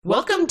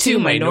Welcome to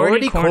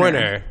Minority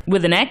Corner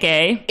with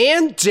Aneke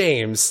and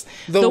James,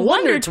 the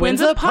Wonder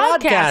Twins of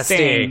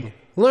podcasting.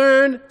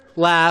 Learn,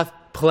 laugh,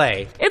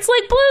 play. It's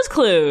like Blue's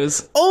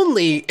Clues.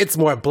 Only it's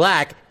more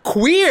black,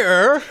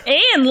 queer,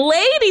 and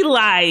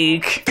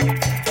ladylike.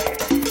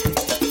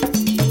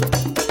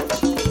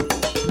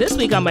 This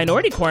week on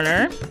Minority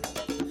Corner.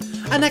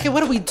 Aneke,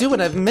 what are we doing?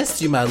 I've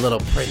missed you, my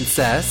little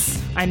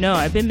princess. I know,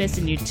 I've been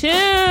missing you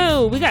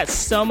too. We got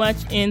so much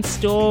in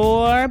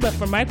store, but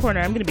for my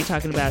corner, I'm going to be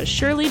talking about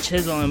Shirley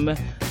Chisholm,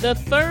 the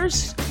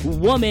first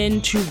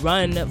woman to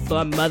run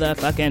for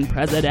motherfucking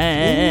president.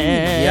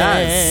 Ooh,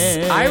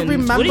 yes, I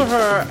remember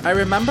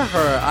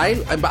her.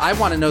 I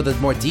want to know the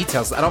more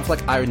details. I don't feel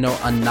like I know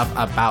enough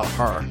about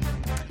her.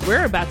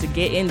 We're about to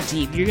get in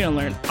deep. You're going to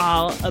learn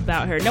all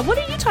about her. Now, what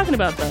are you talking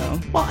about, though?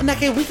 Well,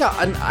 Aneke, we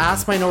got an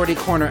Ask Minority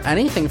Corner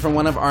Anything from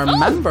one of our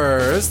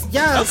members.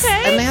 Yes.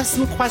 Okay. And they have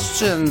some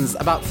questions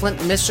about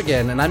Flint,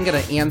 Michigan. And I'm going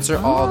to answer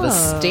all the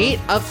state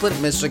of Flint,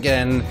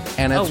 Michigan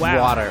and its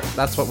water.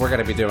 That's what we're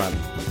going to be doing.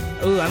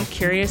 Ooh, I'm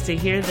curious to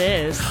hear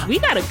this. We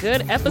got a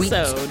good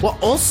episode.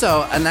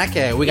 Also,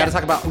 Aneke, we got to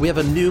talk about, we have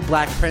a new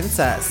black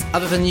princess,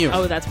 other than you.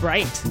 Oh, that's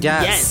right.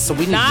 Yes. So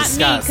we need to discuss.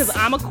 Not me, because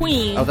I'm a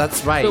queen. Oh,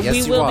 that's right. But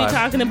yes, we will be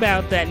talking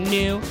about that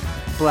new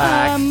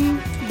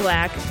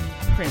black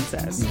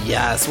princess.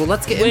 Yes. Well,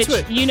 let's get into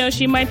it. You know,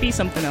 she might be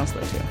something else,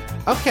 though, too.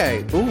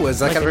 Okay. Ooh, is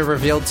that going to be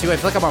revealed, too? I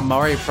feel like I'm on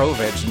Maury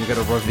Povich, and you're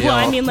going to reveal. Well,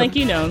 I mean, like,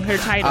 you know, her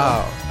title.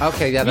 Oh,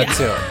 okay. Yeah, that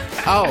too.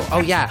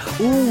 Oh, yeah.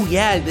 Ooh,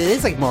 yeah, it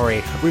is like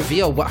Maury.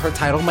 Reveal what her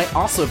title might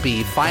also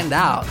be. Find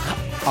out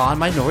on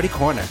Minority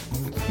Corner.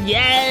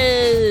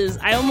 Yes!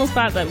 I almost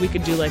thought that we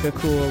could do like a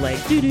cool,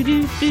 like,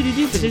 do-do-do,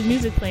 do-do-do, but there's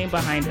music playing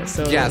behind us.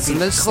 So yes, and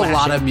there's just a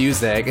lot of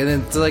music. And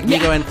it's like me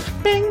going,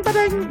 bing,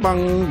 ba-ding,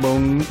 bong,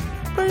 boom.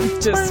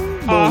 Bing, just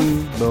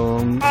bang,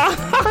 boom, boom.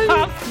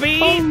 Off beat.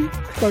 Bing,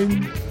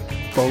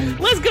 boom.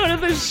 Let's go to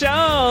the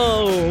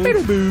show.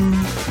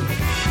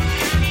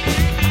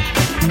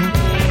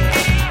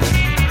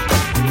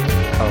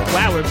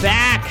 Wow, we're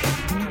back.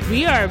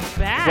 We are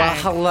back. Well,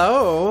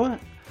 hello.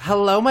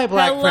 Hello, my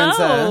black princess.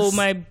 Hello,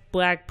 my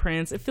black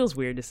prince. It feels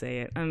weird to say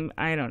it.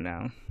 I don't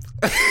know.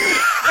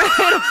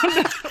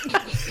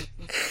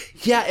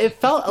 Yeah, it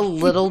felt a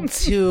little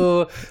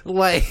too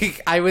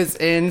like I was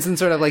in some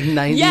sort of like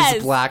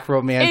 90s black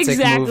romantic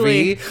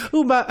movie.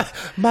 Ooh, my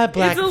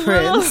black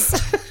prince.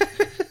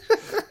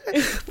 A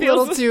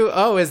little too.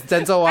 Oh, is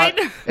Denzel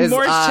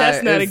Morris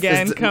Chestnut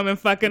again coming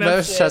fucking up?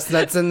 Morris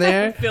Chestnut's in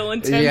there.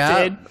 Feeling tempted.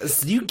 Yeah.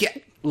 So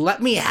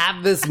let me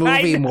have this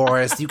movie,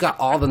 Morris. You got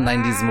all the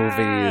 90s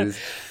movies.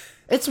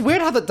 It's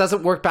weird how that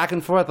doesn't work back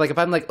and forth. Like if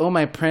I'm like, oh,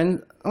 my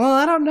prince. Well,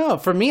 I don't know.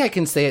 For me, I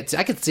can say it.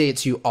 I could say it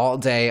to you all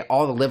day,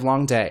 all the live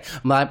long day.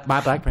 My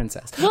black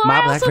princess. Well, my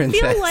I black also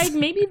princess. feel like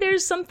maybe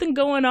there's something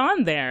going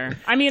on there.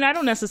 I mean, I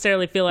don't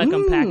necessarily feel like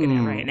I'm packing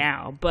it right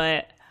now,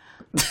 but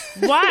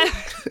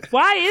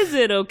why is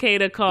it okay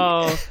to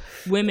call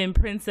women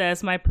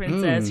princess, my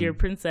princess, your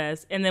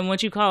princess, and then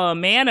once you call a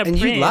man a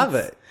prince, you love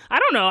it. I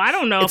don't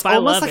know if I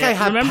love it.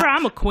 Remember,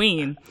 I'm a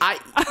queen.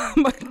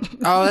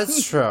 Oh,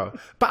 that's true.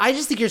 But I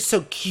just think you're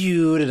so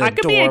cute and I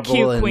adorable. Could be a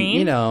cute and, queen.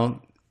 You know.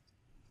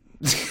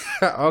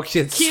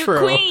 Okay, it's cute true.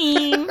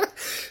 Queen.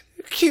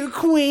 Cute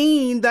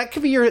queen. That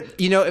could be your,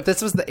 you know, if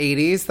this was the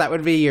 80s, that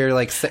would be your,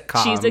 like,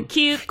 sitcom. She's a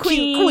cute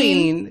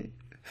queen.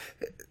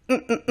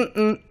 Cute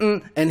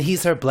queen. And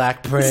he's her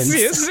black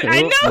prince.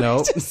 I know.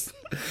 Nope.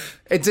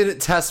 It didn't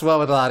test well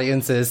with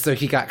audiences, so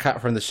he got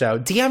cut from the show.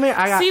 Damn it,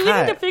 I got cut. See, we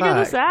need to figure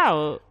this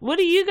out. What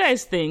do you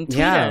guys think?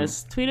 Tweet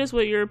us. Tweet us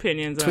what your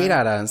opinions are. Tweet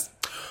at us.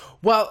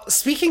 Well,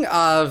 speaking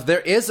of, there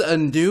is a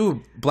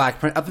new black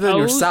prince, other than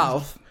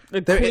yourself.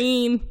 The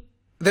queen.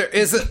 There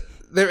is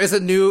a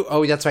new,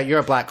 oh, that's right, you're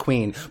a black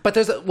queen. But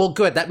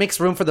good, that makes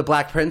room for the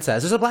black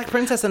princess. There's a black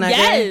princess in that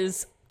game?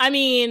 Yes. I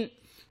mean,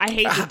 I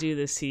hate to do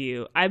this to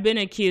you. I've been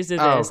accused of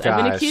this. Oh,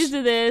 I've been accused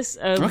of this.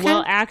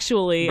 Well,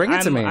 actually. Bring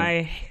it to me.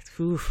 I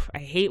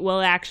hate well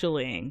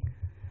actuallying.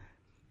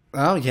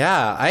 Oh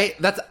yeah,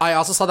 I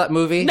also saw that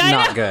movie.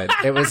 Not good.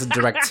 It was a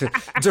direct to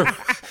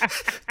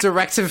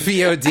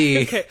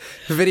VOD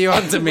video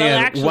on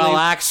demand. Well,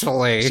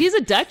 actually, she's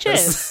a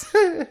duchess.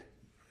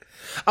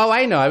 Oh,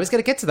 I know. I was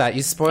going to get to that.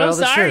 You spoiled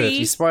the truth.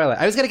 You spoil it.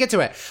 I was going to get to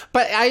it.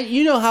 But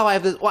you know how I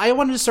have this. Well, I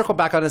wanted to circle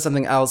back onto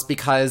something else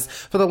because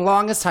for the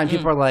longest time,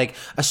 people are like,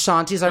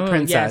 Ashanti's our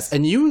princess. Yes.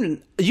 And you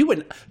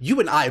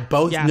and I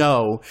both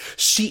know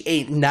she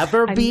ain't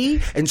never be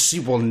and she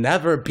will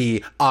never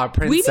be our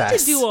princess. We need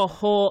to do a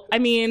whole, I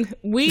mean,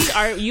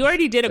 you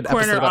already did a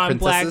corner on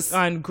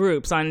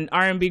groups, on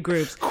R&B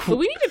groups. But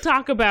we need to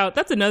talk about,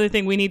 that's another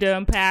thing we need to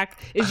unpack,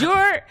 is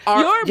your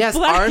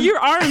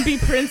R&B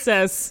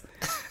princess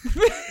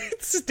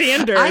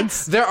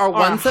standards. There are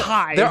ones that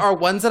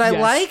I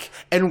like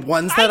and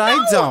ones that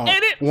I don't.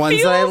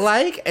 Ones that I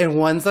like and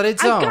ones that I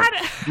don't.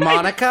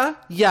 Monica,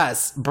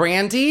 yes.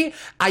 Brandy,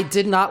 I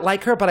did not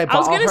like her, but I bought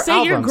all her albums. I was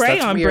going to say you're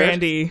gray on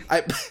Brandy.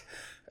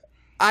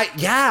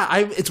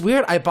 It's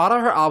weird. I bought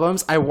all her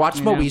albums. I watched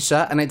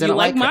Moesha, and I didn't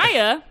like her.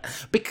 Maya.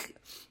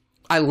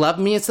 I love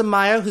Mia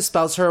Samaya, who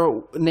spells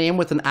her name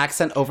with an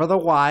accent over the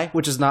Y,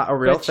 which is not a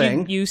real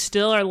thing. You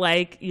still are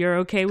like, you're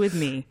okay with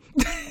me.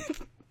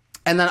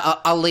 And then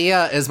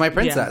Aaliyah is my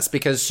princess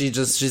because she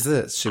was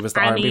the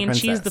R&B princess.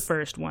 She's the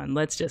first one.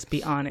 Let's just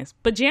be honest.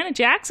 But Janet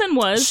Jackson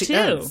was too.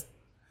 Is.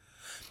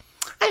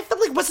 I feel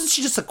like wasn't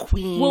she just a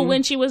queen? Well,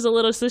 when she was a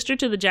little sister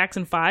to the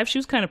Jackson 5, she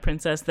was kind of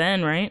princess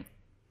then, right?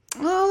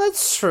 Oh,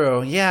 that's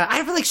true. Yeah,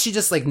 I feel like she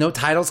just like no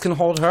titles can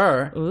hold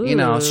her. Ooh. You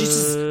know, she's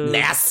just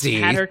nasty.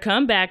 Had her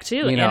comeback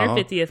too, and her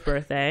 50th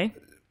birthday.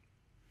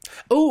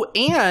 Oh,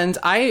 and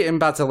I am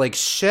about to like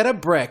shit a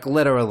brick,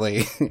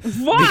 literally.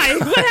 Why?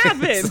 What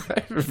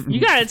happened?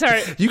 You gotta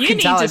start. You need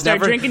to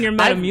start drinking your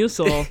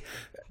Metamucil.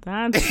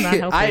 That's not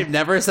helpful. I've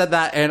never said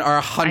that in our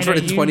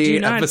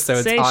 128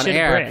 episodes on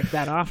air. Brick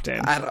that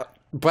often.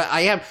 But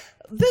I am.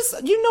 This.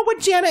 You know what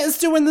Janet is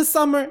doing this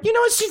summer? You know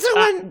what she's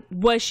doing?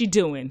 What's she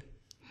doing?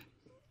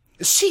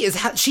 She is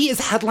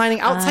headlining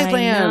Outside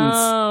Lands.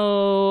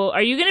 Oh,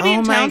 are you going to be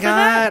in town for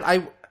that?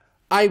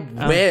 I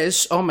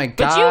wish. Oh my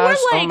gosh. But you were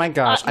like, oh my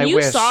gosh. I wish.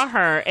 You saw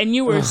her and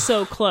you were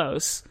so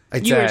close.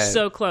 You were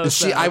so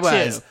close. I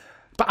was. Too.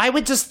 But I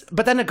would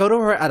but then to go to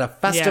her at a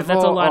festival. Yeah,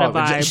 that's a lot of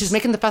vibes. She's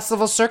making the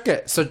festival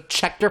circuit. So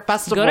check your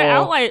festival. Go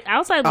to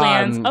Outside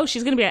Lands.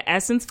 She's going to be at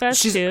Essence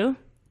Fest too.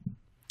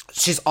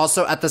 She's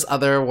also at this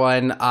other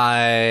one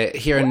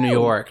here in New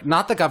York.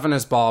 Not the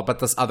Governor's Ball, but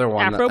this other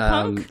one.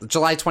 Afropunk?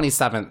 July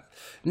 27th.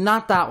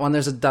 Not that one.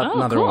 There's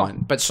another cool.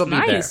 one, but she'll be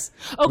there.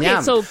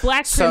 Okay, so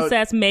Black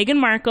Princess Meghan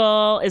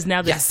Markle is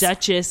now the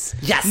Duchess.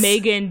 Yes.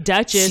 Meghan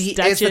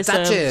Duchess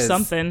of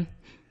something.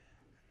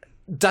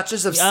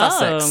 Duchess of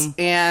Sussex.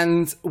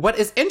 And what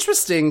is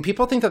interesting,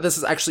 people think that this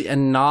is actually a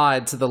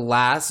nod to the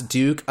last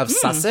Duke of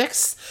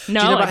Sussex.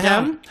 No, do you know about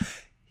him?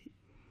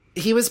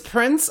 He was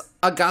Prince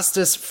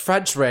Augustus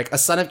Frederick, a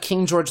son of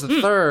King George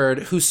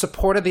III, who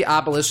supported the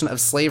abolition of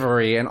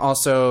slavery and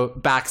also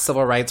backed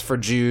civil rights for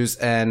Jews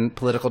and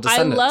political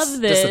descendants. I love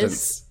this.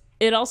 Dissidents.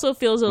 It also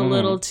feels a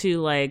little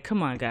too like,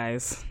 come on,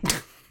 guys.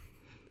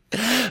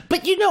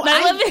 But you know,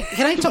 I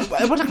want to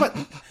talk about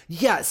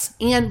yes,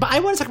 but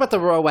I want to talk about the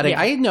royal wedding.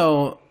 Yeah. I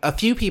know a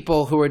few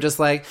people who are just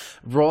like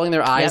rolling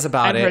their eyes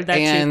about it. I've heard that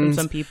too from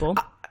some people.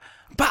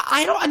 But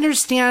I don't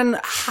understand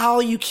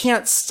how you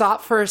can't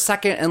stop for a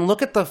second and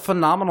look at the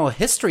phenomenal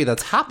history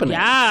that's happening.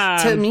 Yeah.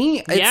 To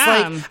me, it's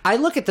like, I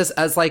look at this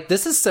as like,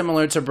 this is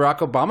similar to Barack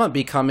Obama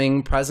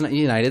becoming president of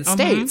the United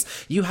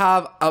States. You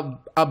have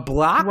a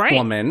black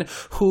woman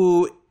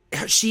who...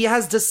 She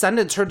has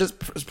descendants,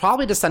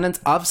 probably descendants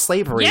of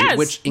slavery,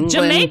 which England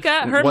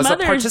Jamaica, her was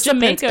mother's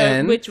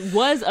Jamaica, which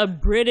was a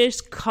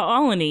British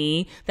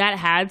colony that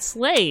had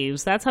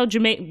slaves. That's how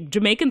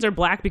Jamaicans are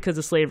black because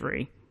of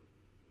slavery,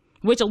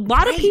 which a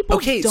lot of people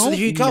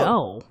don't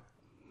know.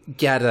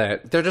 Get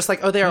it. They're just like,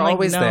 oh, they are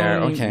always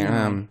there. Okay.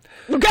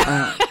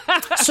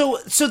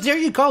 So there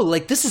you go.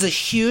 Like, this is a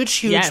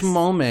huge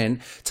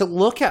moment to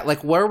look at,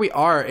 like, where we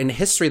are in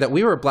history, that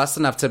we were blessed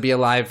enough to be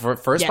alive for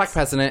first black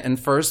president and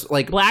first,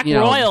 like, black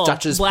royal,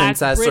 Duchess, black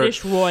princess,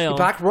 British royal,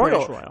 black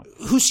royal,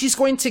 who she's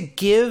going to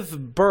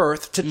give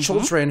birth to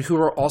children who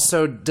are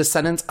also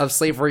descendants of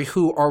slavery,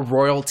 who are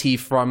royalty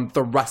from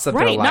the rest of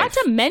their life.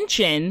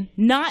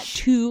 Not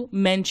to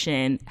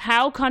mention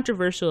how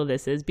controversial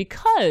this is,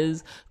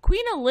 because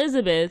Queen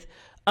Elizabeth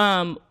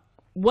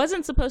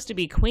wasn't supposed to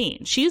be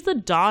queen. She's the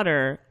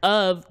daughter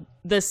of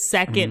the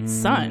second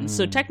son.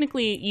 So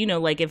technically, you know,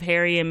 like if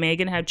Harry and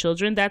Meghan had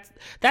children,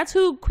 that's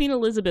who Queen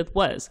Elizabeth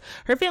was.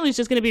 Her family's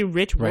just going to be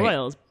rich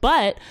royals.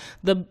 But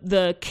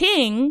the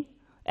king,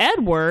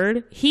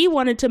 Edward, he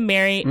wanted to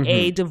marry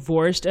a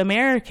divorced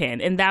American,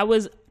 and that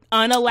was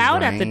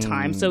unallowed at the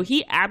time. So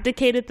he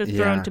abdicated the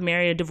throne to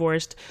marry a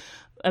divorced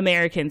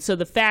American. So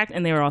the fact,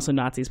 and they were also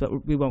Nazis,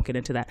 but we won't get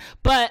into that.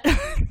 But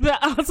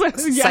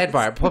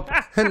sidebar,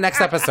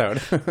 next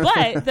episode.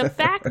 But the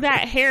fact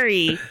that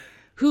Harry,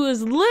 who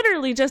is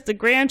literally just a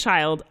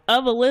grandchild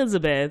of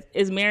Elizabeth,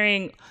 is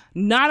marrying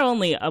not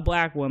only a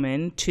black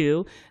woman,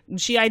 too,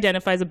 she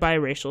identifies as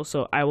biracial,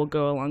 so I will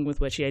go along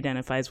with what she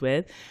identifies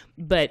with.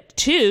 But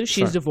 2,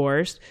 she's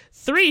divorced.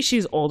 3,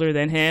 she's older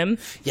than him.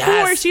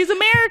 4, she's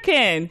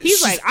American.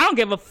 She's like, I don't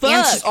give a fuck.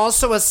 And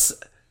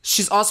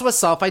she's also a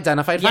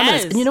self-identified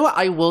feminist. And you know what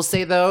I will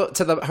say, though,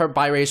 to her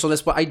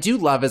biracialness, what I do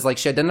love is, like,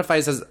 she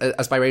identifies as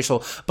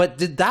biracial, but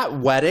did that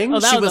wedding,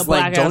 she was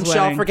like, don't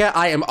y'all forget,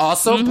 I am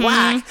also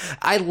black.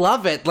 I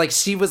love it. Like,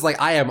 she was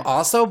like, I am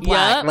also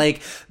black.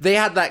 Like, they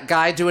had that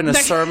guy doing a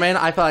sermon.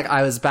 I felt like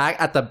I was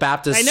back at the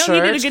Baptist church. I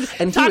know, he did a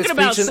good, talking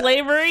about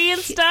slavery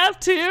and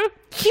stuff, too.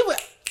 He was...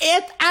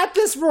 At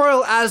this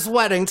royal as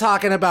wedding,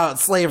 talking about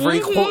slavery,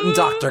 quoting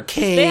Dr.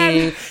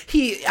 King.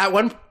 At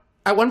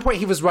one point,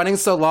 he was running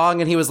so long,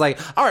 and he was like,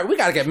 all right, we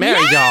got to get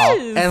married, y'all.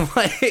 And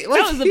like that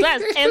was the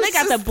best. And they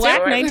got the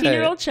black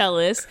 19-year-old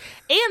cellist,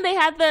 and they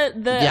had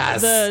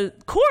the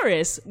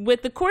chorus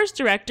with the chorus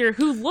director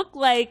who looked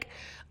like,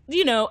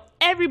 you know,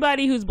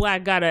 everybody who's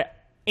black got an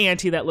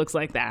auntie that looks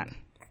like that.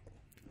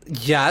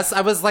 Yes,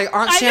 I was like,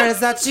 Aunt Sharon, is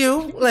that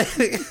you?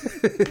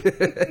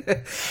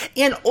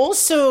 And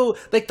also,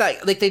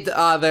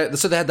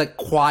 so they had the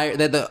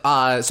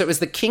choir. So it was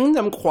the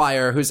Kingdom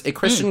Choir, who's a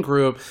Christian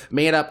group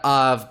made up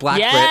of Black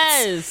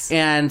Brits,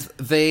 and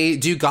they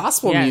do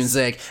gospel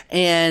music,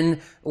 and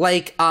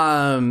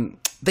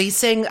they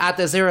sang at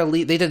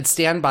the they did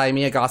Stand By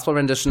Me, a gospel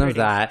rendition of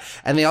that.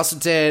 And they also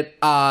did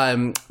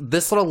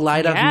This Little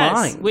Light of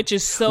Mine. Which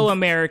is so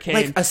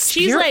American.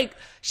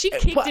 She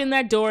kicked in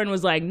that door and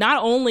was like,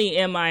 not only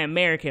am I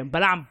American,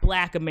 but I'm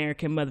Black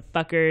American,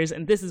 motherfuckers.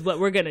 And this is what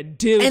we're going to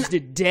do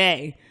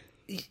today.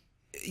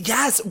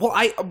 Yes. Well,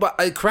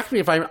 correct me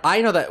if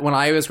I know that when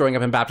I was growing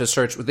up in Baptist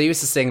church, they used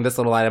to sing This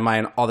Little Light of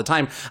Mine all the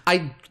time.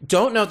 I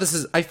don't know if this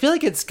is, I feel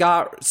like it's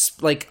got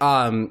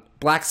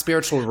Black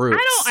spiritual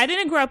roots. I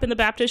didn't grow up in the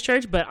Baptist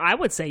church, but I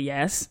would say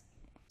yes.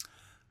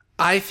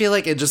 I feel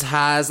like it just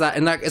has that,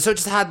 and so it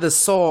just had the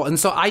soul, and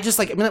so I just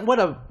what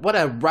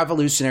a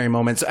revolutionary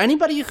moment. So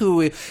anybody who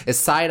is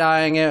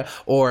side-eyeing it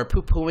or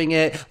poo-pooing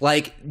it,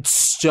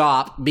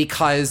 stop,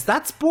 because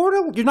that's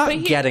borderline. You're not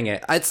getting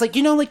it. It's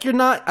you're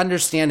not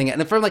understanding it.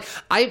 And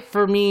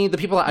for me, the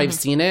people that I've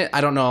seen it,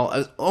 I don't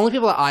know. Only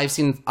people that I've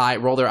seen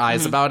roll their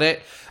eyes about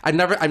it. I've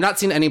not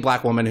seen any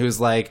Black woman who's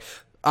like,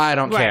 I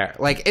don't care.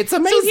 It's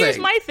amazing. So here's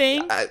my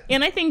thing,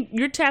 and I think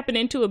you're tapping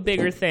into a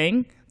bigger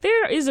thing.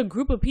 There is a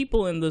group of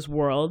people in this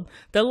world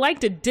that like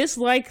to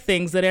dislike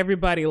things that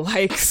everybody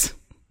likes.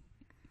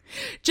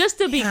 Just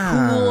to be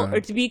cool or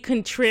to be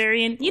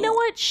contrarian. You know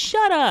what?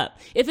 Shut up.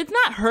 If it's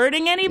not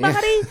hurting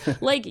anybody,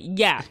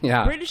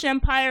 British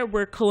Empire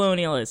were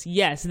colonialists.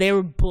 Yes, they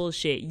were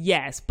bullshit.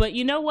 Yes. But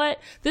you know what?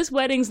 This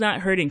wedding's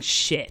not hurting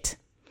shit.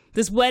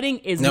 This wedding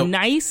is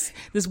nice.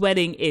 This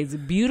wedding is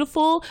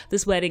beautiful.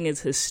 This wedding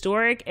is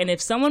historic. And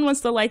if someone wants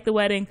to like the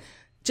wedding,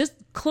 just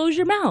close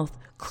your mouth.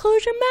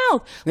 Close your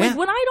mouth.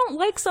 When I don't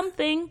like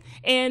something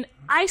and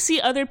I see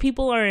other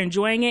people are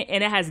enjoying it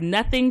and it has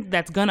nothing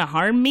that's gonna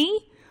harm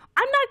me,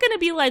 I'm not gonna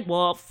be like,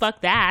 well, fuck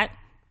that,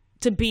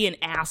 to be an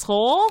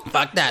asshole.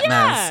 Fuck that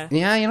mess.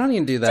 Yeah, you don't need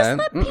to do that.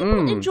 Just let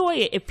people enjoy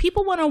it. If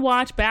people want to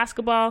watch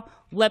basketball,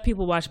 let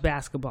people watch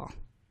basketball.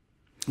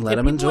 Let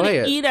them enjoy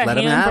it. Eat a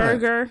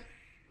hamburger.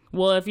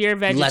 Well, if you're a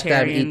vegetarian, let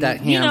them eat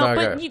that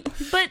hamburger.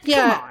 But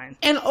come on.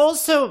 And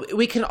also,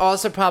 we can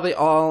also probably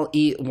all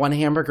eat one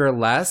hamburger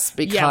less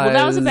because... Yeah, well,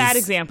 that was a bad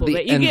example,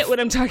 but you get what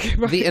I'm talking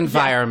about. The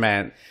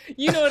environment. Yeah.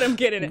 You know what I'm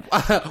getting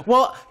at.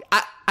 Well,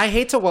 I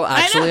hate to... Well,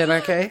 actually,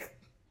 okay?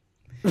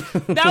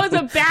 That was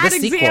a bad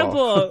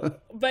example,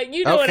 but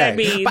you know what I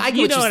mean. But I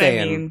get what you're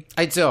saying.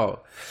 I do.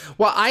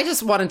 Well, I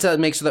just wanted to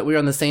make sure that we were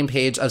on the same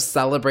page of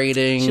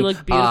celebrating she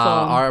looked beautiful.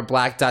 Our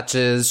Black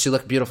Duchess. She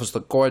looked beautiful. She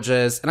looked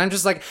gorgeous. And I'm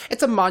just like,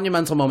 it's a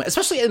monumental moment,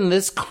 especially in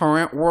this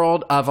current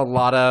world of a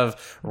lot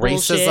of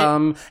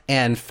racism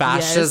and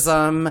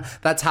fascism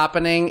that's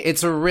happening.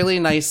 It's really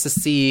nice to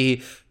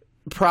see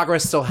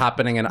progress still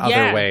happening in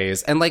other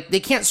ways. And they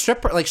can't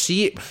strip her.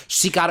 She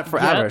got it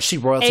forever. She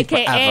royalty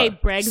AKA forever.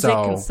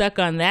 Brexit can suck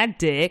on that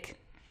dick.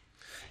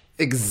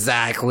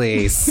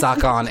 Exactly.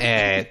 Suck on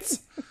it.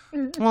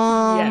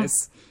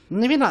 Yes.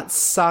 Maybe not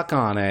suck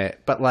on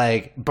it, but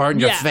burn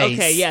your face.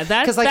 Okay, yeah,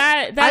 that's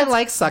I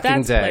like sucking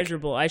that's dick.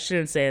 Pleasurable. I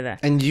shouldn't say that.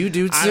 And you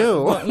do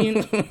too.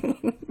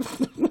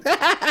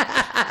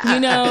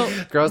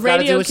 Girls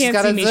radio can't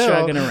see me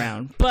shrugging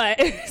around, but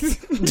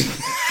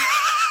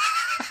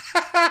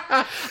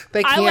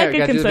I like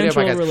a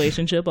consensual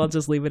relationship. I'll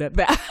just leave it at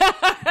that.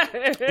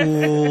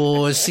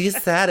 Ooh, she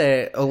said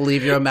it. Oh,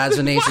 leave your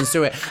imaginations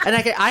to it. And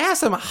I have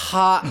some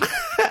hot,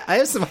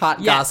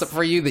 gossip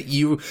for you that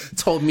you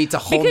told me to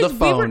hold the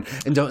phone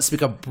and don't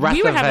speak a breath of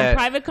it. We were having a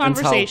private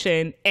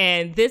conversation,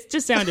 and this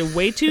just sounded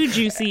way too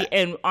juicy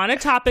and on a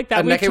topic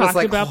that we've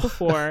talked about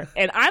before.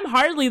 And I'm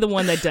hardly the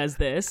one that does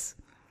this.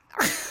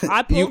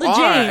 I pulled a James.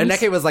 And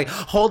Neke was like,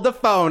 hold the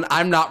phone.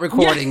 I'm not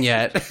recording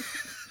yet.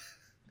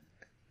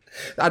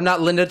 I'm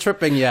not Linda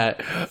tripping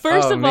yet.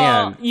 First of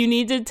all, you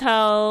need to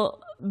tell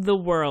the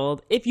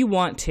world, if you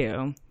want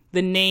to,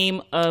 the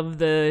name of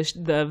the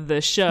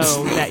show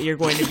that you're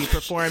going to be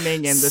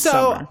performing in the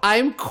summer.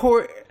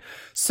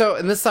 So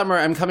in the summer,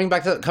 I'm coming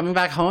back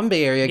home,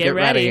 Bay Area. Get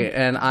ready.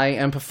 And I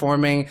am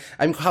performing.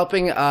 I'm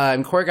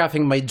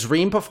choreographing my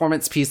dream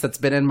performance piece that's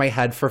been in my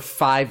head for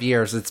 5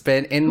 years. It's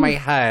been in my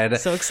head.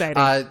 So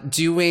exciting.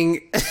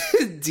 Doing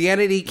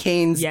Danity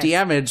Kane's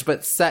Damage,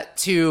 but set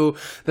to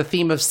the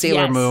theme of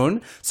Sailor Moon.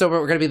 So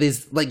we're going to be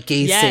these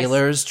gay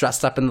sailors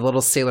dressed up in the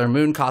little Sailor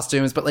Moon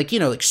costumes, but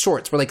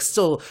shorts. We're just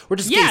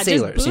gay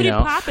sailors. Just booty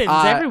poppins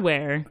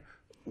everywhere.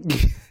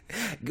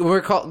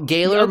 We're called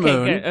Gaylor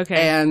Moon,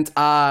 and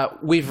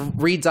we've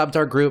redubbed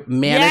our group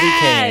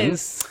Manatee Kane.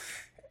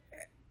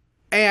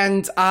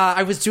 And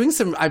I've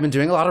been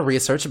doing a lot of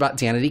research about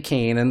Danity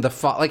Kane and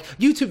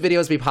YouTube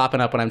videos be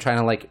popping up when I'm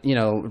trying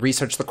to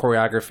research the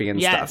choreography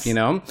and stuff,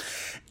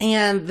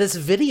 And this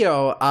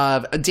video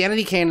of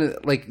Danity Kane,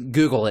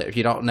 Google it if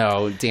you don't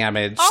know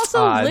Damage.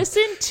 Also,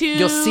 listen to...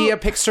 You'll see a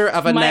picture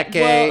of a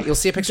Neke. You'll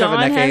see a picture of a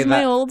Neke. Dawn has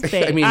my old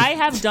face. I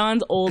have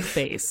Dawn's old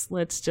face.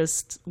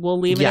 We'll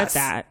leave it at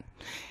that.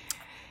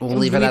 We'll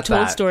leave it at that. We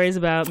told stories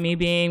about me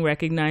being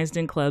recognized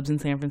in clubs in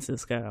San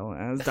Francisco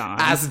as Dawn.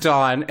 As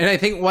Dawn. And I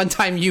think one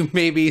time I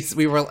maybe was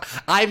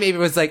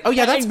like, oh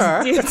yeah, that's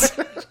her.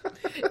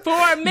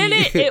 For a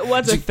minute, it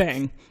was a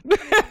thing.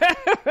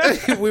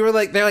 We were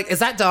like, they're like, is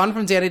that Dawn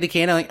from Danity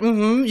Kane? I'm like,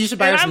 you should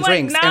buy her some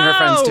drinks. No. And her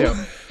friends too.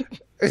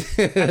 I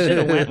should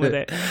have went with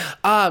it.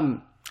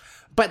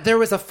 But there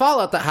was a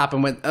fallout that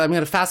happened when, I'm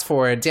going to fast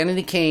forward,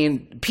 Danity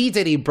Kane, P.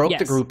 Diddy broke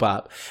the group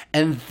up.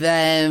 And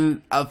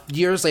then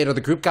years later,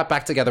 the group got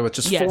back together with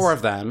just 4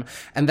 of them.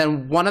 And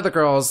then one of the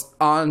girls,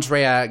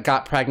 Andrea,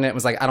 got pregnant and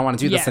was like, I don't want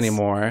to do this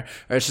anymore.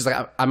 Or she's like,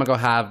 I'm going to go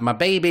have my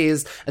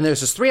babies. And there's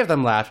just 3 of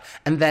them left.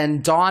 And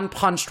then Dawn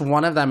punched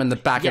one of them in the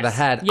back of the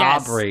head,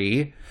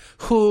 Aubrey,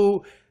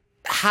 who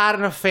had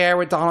an affair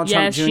with Donald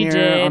Trump Jr. Yes, she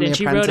did. And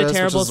she wrote a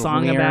terrible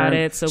song about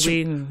it. So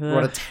she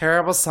wrote a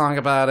terrible song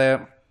about it.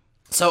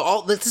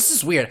 So this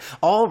is weird.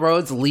 All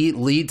roads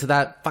lead to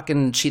that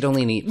fucking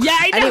Cheetolini. Yeah,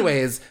 I know.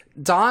 Anyways,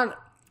 Dawn,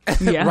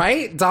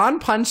 right? Dawn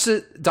punched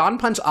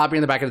Aubrey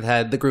in the back of the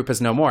head. The group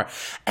is no more.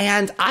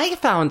 And I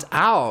found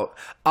out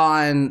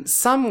on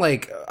some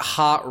like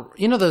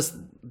those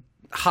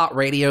hot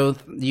radio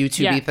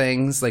YouTube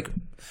things, like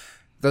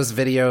those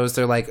videos.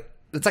 They're like,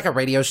 it's like a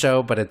radio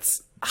show, but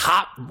it's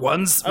Hot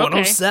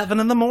 107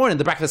 in the morning.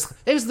 The Breakfast.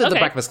 It was the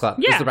Breakfast Club.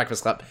 Yeah. It was the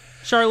Breakfast Club.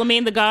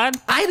 Charlemagne the God.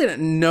 I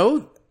didn't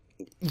know.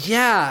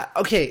 Yeah.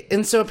 Okay.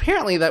 And so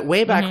apparently that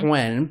way back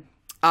when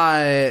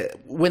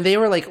they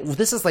were like,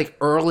 this is like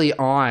early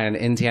on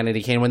in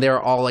Danity Kane, when they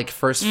were all like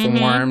first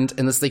formed,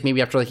 and this like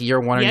maybe after like year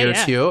 1 or year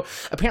 2.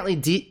 Apparently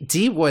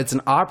D Woods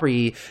and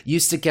Aubrey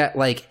used to get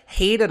like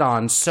hated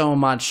on so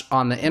much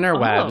on the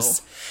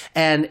interwebs.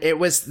 And it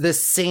was the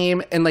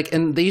same, and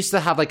they used to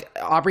have like,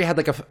 Aubrey had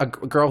like a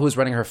girl who was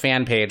running her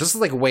fan page. This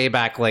is like way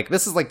back, like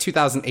this is like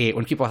 2008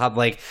 when people had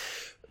like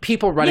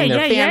people running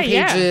their fan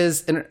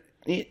pages and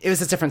it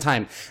was a different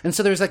time. And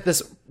so there's like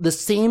the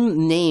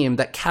same name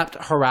that kept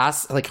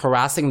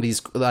harassing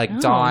these like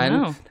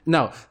Dawn.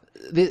 No.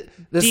 The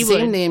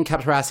same name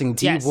kept harassing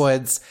D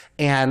Woods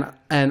and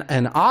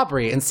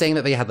Aubrey, and saying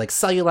that they had like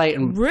cellulite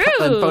and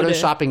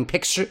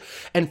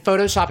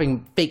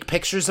photoshopping fake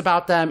pictures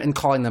about them and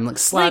calling them like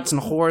sluts and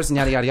whores and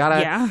yada yada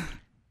yada. Yeah.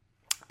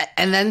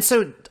 And then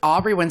so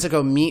Aubrey went to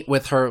go meet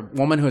with her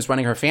woman who was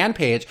running her fan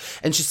page,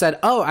 and she said,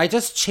 "Oh, I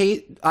just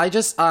checked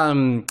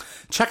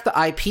the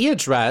IP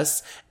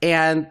address,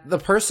 and the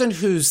person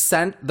who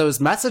sent those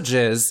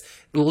messages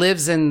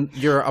lives in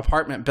your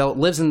apartment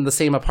lives in the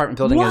same apartment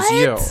building as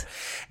you."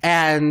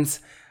 And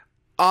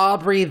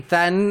Aubrey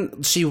then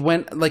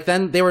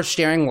then they were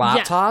sharing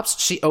laptops. Yeah.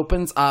 She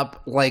opens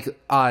up like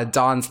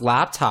Dawn's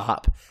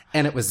laptop,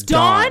 and it was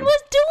Dawn. Dawn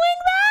was doing that?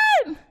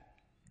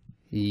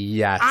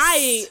 Yes.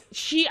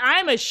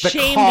 I'm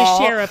ashamed to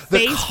share a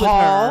face with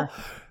her.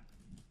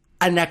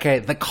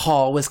 Aneka, the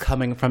call was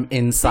coming from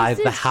inside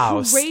the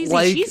house. Crazy.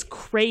 Like, she's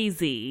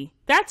crazy.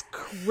 That's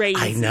crazy.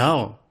 I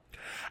know.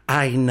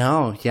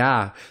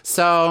 Yeah.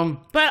 So,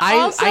 but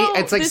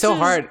it's like so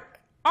hard.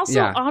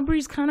 Also,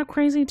 Aubrey's kind of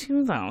crazy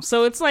too, though.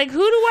 So it's like, who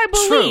do I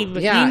believe?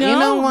 True. Yeah. You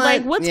know what?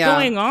 Like, what's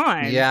going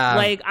on? Yeah.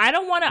 Like, I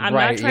don't want to. I'm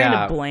not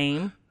trying to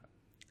blame.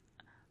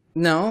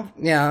 No.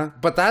 Yeah.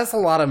 But that's a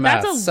lot of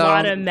mess. That's a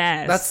lot of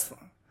mess.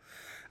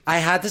 I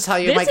had to tell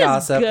you my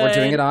gossip. We're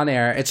doing it on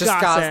air. It's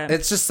just gossip.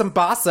 It's just some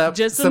gossip.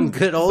 Just some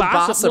good old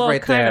gossip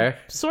right there.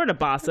 Sort of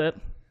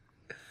gossip.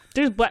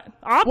 There's black.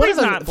 Aubrey's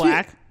not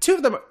black. Two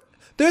of them.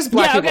 There's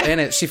black people in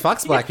it. She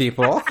fucks black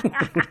people.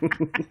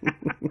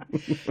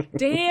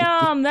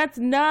 Damn, that's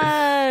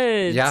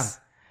nuts. Yeah.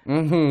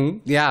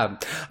 Yeah.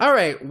 All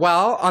right.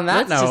 Well, on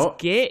that note, let's just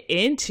get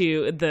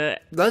into the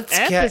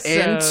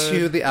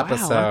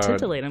episode. Wow, I'm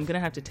titillated. I'm gonna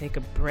have to take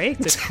a break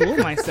to cool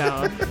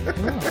myself.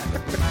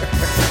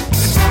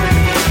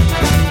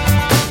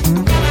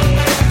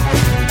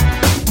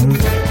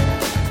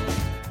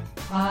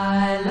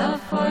 I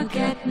love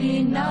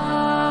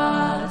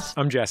forget-me-nots.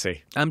 I'm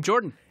Jesse. I'm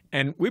Jordan.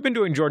 And we've been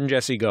doing Jordan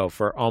Jesse Go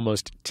for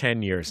almost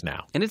 10 years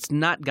now. And it's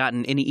not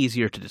gotten any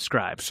easier to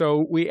describe.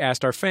 So we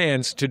asked our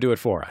fans to do it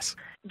for us.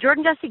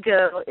 Jordan Jesse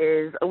Go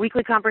is a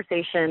weekly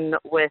conversation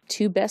with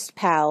two best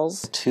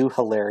pals, two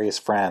hilarious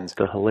friends,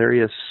 the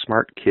hilarious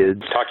smart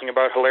kids, talking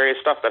about hilarious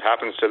stuff that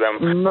happens to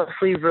them.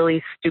 Mostly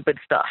really stupid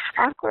stuff.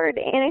 Awkward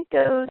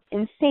anecdotes,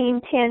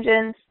 insane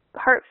tangents,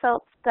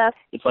 heartfelt stuff.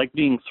 It's like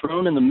being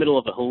thrown in the middle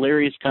of a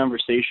hilarious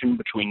conversation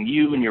between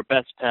you and your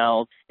best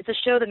pals. It's a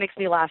show that makes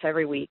me laugh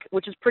every week,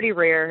 which is pretty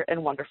rare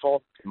and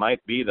wonderful. It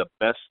might be the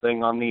best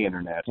thing on the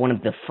internet. One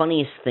of the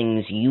funniest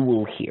things you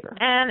will hear.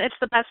 And it's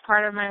the best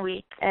part of my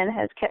week and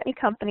has kept me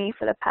company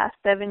for the past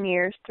 7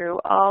 years through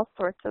all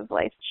sorts of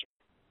life.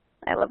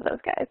 I love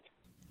those guys.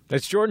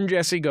 That's Jordan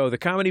Jesse Go, the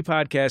comedy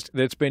podcast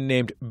that's been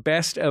named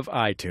Best of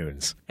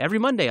iTunes. Every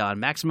Monday on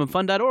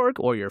MaximumFun.org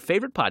or your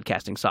favorite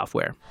podcasting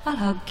software. I'll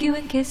hug you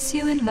and kiss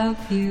you and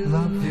love you.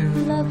 Love you.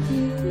 Love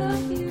you.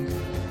 Love you.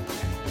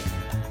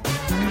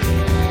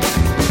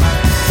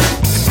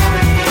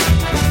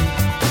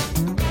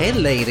 Hey,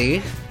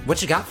 lady.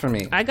 What you got for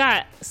me? I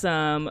got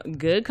some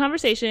good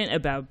conversation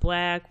about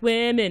black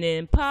women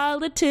in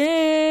politics.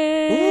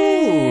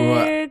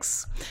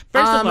 First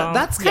of all,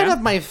 that's kind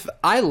of my.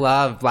 I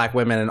love Black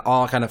women in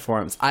all kind of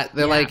forms.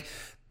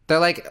 They're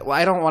like, well,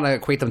 I don't want to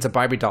equate them to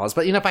Barbie dolls,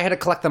 but if I had to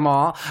collect them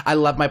all, I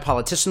love my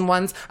politician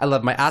ones. I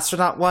love my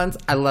astronaut ones.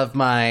 I love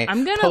my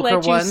poker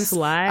ones.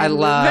 Slide I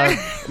love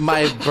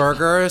my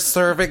burger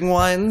serving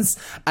ones.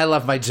 I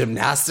love my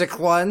gymnastic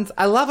ones.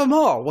 I love them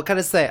all. What can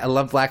I say? I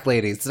love Black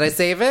ladies. Did I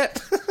save it?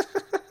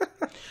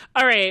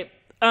 All right.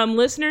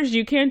 Listeners,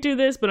 you can't do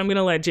this, but I'm going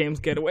to let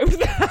James get away with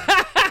that.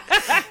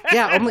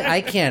 Yeah, only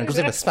I can, because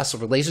we have a special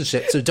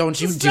relationship, so don't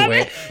you do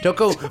it. Don't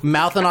go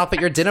mouthing off at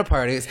your dinner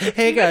parties.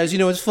 Hey, guys,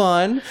 it's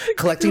fun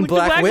collecting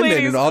black women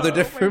in all their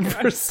different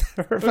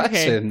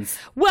professions.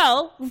 Okay.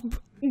 Well,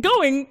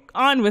 going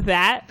on with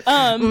that,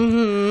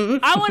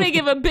 I want to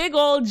give a big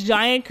old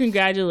giant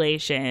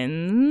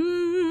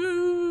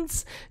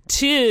congratulations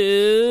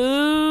to,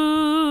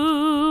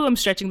 I'm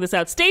stretching this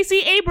out, Stacey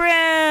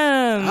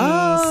Abrams.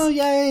 Oh,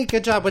 yay.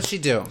 Good job. What'd she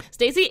do?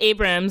 Stacey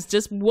Abrams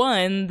just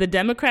won the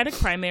Democratic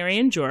primary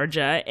in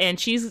Georgia, and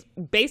she's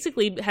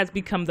basically has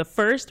become the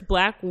first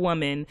Black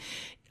woman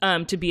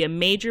to be a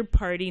major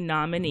party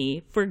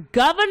nominee for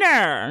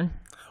governor.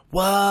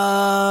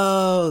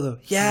 Whoa.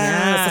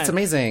 Yes, that's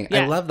amazing.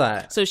 Yeah. I love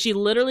that. So she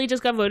literally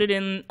just got voted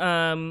in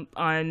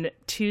on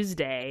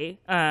Tuesday.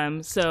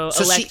 So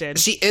elected.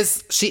 She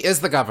is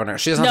the governor.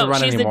 She doesn't have to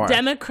run anymore. No, she's the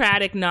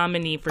Democratic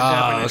nominee for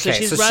governor. Okay. So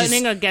she's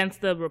running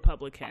against the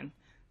Republican.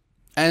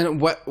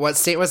 And what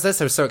state was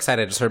this? I was so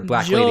excited. Just heard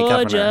Black Georgia. Lady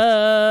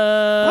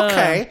governor.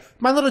 Okay.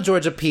 My little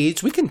Georgia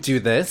peach. We can do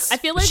this. I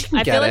feel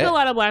like a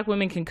lot of Black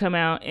women can come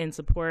out and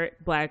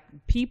support Black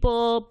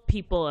people.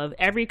 People of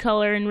every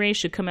color and race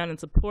should come out and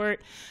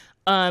support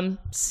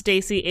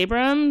Stacey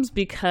Abrams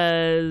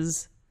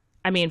because,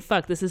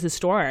 this is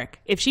historic.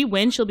 If she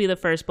wins, she'll be the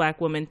first Black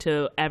woman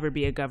to ever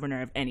be a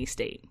governor of any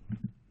state.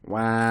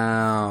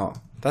 Wow.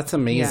 That's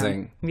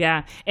amazing.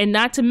 Yeah. And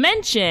not to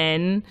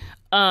mention...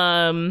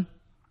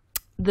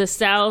 the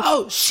South.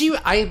 Oh,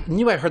 I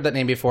knew I heard that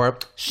name before.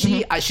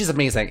 She's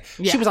amazing.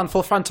 Yeah. She was on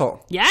Full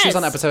Frontal. Yes. She was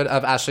on an episode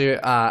of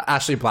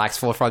Ashley Black's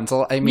Full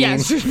Frontal.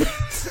 Yes.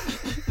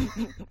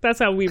 That's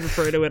how we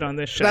refer to it on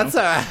this show.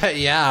 But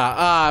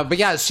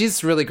yeah,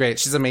 she's really great.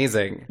 She's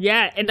amazing.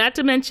 Yeah, and not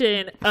to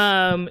mention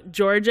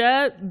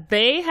Georgia,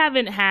 they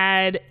haven't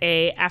had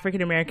a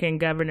African American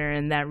governor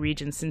in that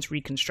region since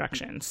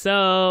Reconstruction.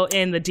 So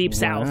in the Deep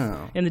South,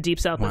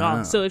 at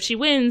all. So if she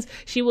wins,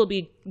 she will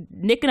be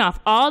nicking off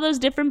all those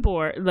different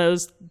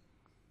those.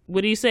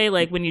 What do you say?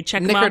 Like when you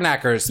check them off?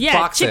 Knickerknackers,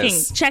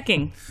 boxes.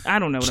 Checking. I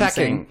don't know what I'm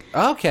saying.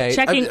 Okay.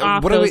 Checking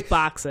off those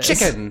boxes.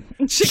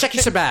 Checky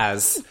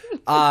Shabazz.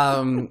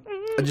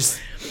 Just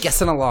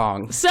guessing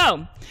along.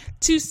 So,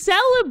 to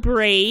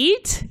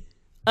celebrate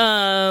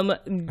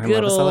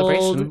good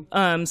old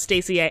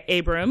Stacey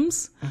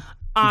Abrams,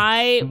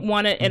 I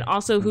wanted, and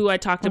also who I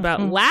talked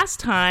about last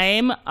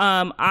time,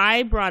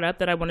 I brought up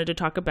that I wanted to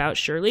talk about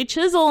Shirley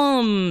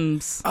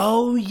Chisholm's.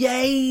 Oh,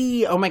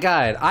 yay. Oh, my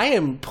God. I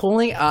am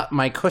pulling up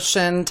my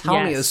cushion.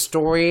 Tell me a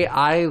story.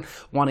 I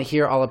want to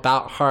hear all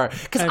about her.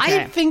 Because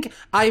I think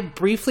I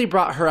briefly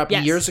brought her up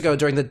years ago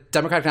during the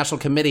Democratic National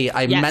Committee.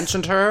 I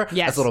mentioned her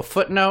as a little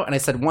footnote, and I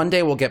said one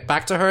day we'll get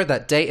back to her.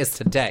 That day is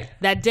today.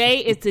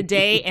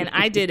 And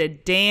I did a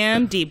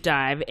damn deep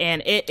dive,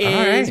 and it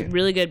is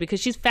really good because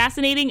she's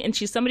fascinating, and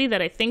she's somebody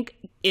that I think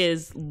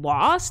is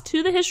lost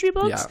to the history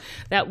books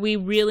that we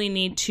really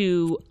need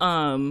to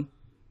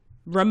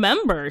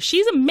remember.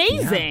 She's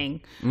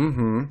amazing. Yeah.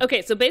 Mm-hmm.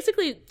 Okay, so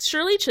basically,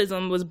 Shirley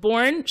Chisholm was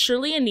born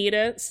Shirley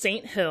Anita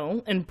St.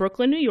 Hill in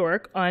Brooklyn, New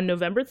York on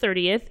November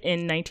 30th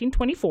in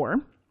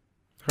 1924.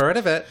 Heard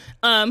of it.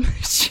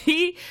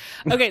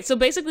 So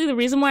basically the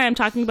reason why I'm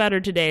talking about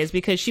her today is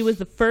because she was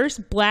the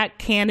first Black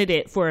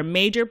candidate for a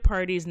major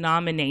party's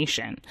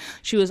nomination.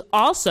 She was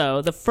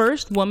also the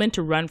first woman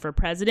to run for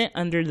president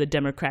under the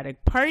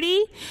Democratic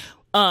Party.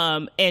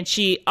 And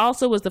she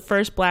also was the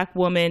first Black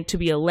woman to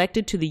be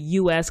elected to the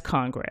U.S.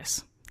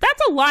 Congress.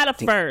 That's a lot of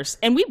firsts.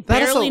 And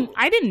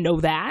I didn't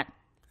know that.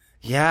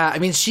 Yeah,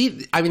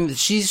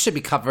 she should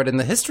be covered in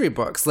the history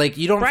books. Like,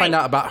 you don't find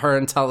out about her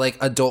until, like,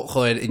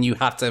 adulthood, and you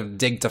have to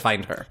dig to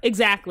find her.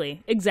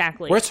 Exactly.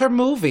 Where's her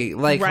movie?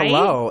 Like,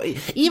 hello.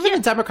 Even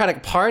the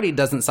Democratic Party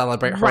doesn't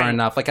celebrate her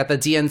enough. Like, at the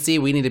DNC,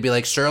 we need to be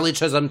like, Shirley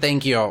Chisholm,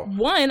 thank you.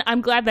 One, I'm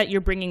glad that you're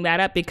bringing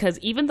that up, because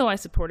even though I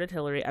supported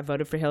Hillary, I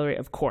voted for Hillary,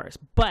 of course.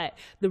 But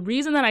the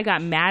reason that I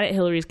got mad at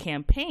Hillary's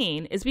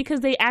campaign is because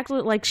they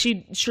acted like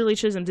Shirley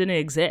Chisholm didn't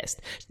exist.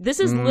 This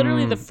is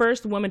literally the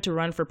first woman to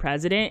run for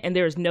president, and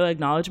there is no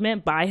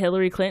acknowledgement by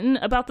Hillary Clinton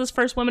about this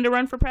first woman to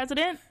run for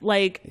president.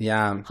 Like,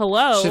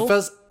 hello.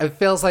 It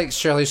feels like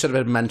Shirley should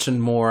have been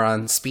mentioned more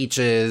on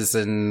speeches,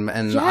 and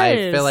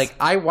I feel like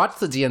I watched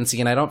the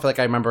DNC and I don't feel like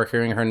I remember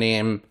hearing her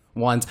name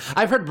once.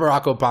 I've heard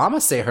Barack Obama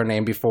say her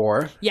name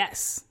before.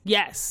 Yes.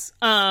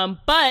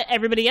 But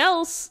everybody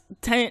else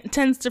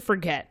tends to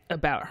forget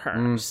about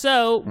her.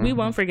 So we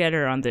won't forget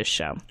her on this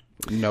show.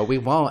 No, we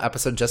won't.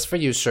 Episode just for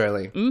you,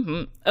 Shirley.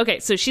 Mm-hmm. Okay,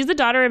 so she's the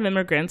daughter of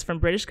immigrants from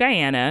British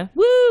Guyana,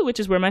 which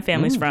is where my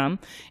family's from,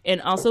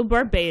 and also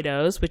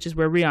Barbados, which is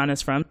where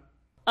Rihanna's from.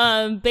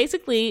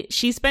 Basically,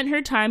 she spent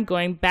her time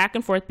going back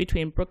and forth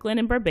between Brooklyn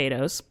and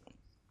Barbados.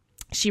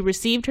 She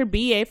received her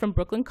BA from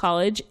Brooklyn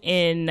College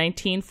in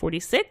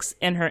 1946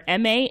 and her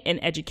MA in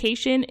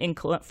education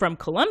from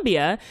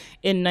Columbia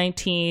in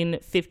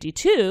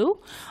 1952.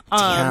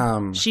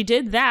 She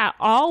did that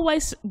all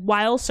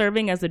while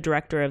serving as the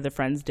director of the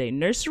Friends Day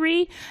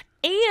Nursery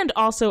and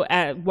also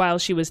while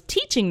she was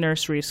teaching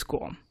nursery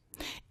school.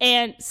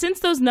 And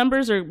since those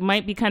numbers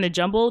might be kind of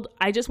jumbled,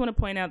 I just want to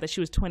point out that she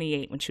was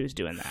 28 when she was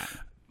doing that.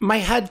 My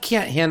head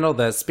can't handle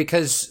this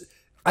because...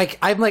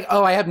 I'm like,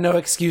 oh, I have no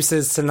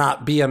excuses to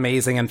not be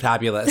amazing and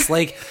fabulous.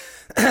 Like,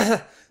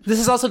 this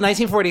is also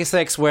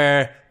 1946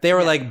 where they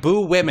were like,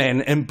 boo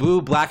women and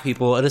boo black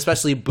people and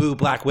especially boo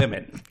black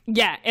women.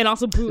 Yeah, and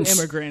also boo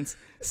immigrants.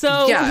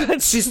 So yeah,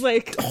 she's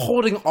like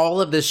holding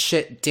all of this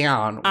shit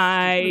down.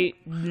 I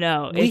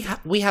know.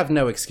 We have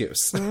no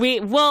excuse.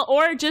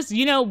 Or just,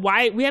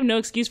 why we have no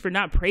excuse for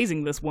not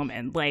praising this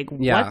woman. Like,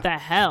 what the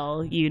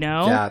hell,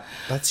 Yeah,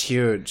 that's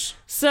huge.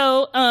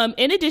 So,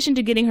 in addition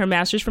to getting her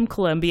master's from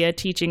Columbia,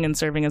 teaching and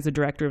serving as the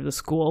director of the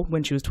school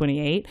when she was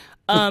 28,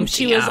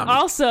 she was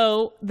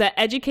also the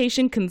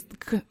education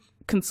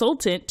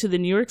consultant to the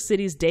New York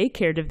City's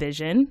daycare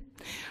division.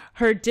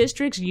 Her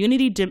district's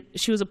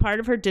she was a part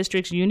of her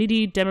district's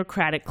Unity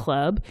Democratic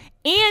Club,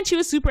 and she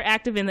was super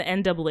active in the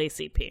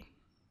NAACP.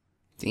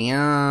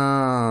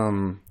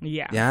 Damn.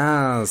 Yeah.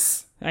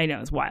 Yes. I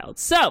know, it's wild.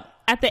 So,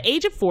 at the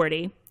age of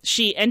 40,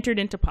 she entered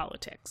into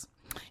politics.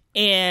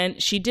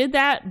 And she did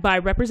that by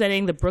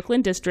representing the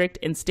Brooklyn district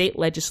and state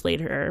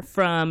legislature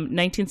from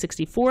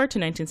 1964 to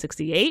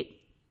 1968.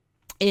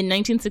 In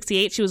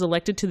 1968, she was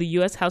elected to the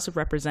U.S. House of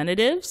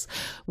Representatives.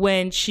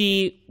 When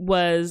she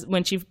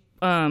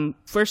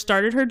first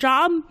started her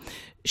job,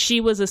 she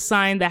was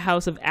assigned the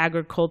House of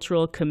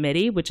Agricultural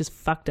Committee, which is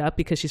fucked up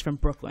because she's from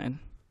Brooklyn.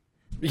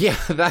 Yeah,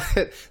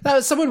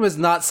 that someone was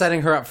not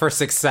setting her up for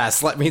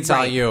success, let me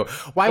tell you.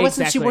 Why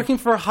wasn't she working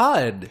for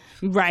HUD?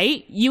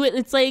 Right?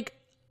 It's like...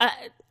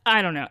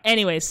 I don't know.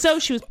 Anyway, so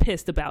she was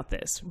pissed about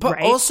this.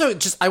 But also,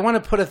 I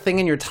want to put a thing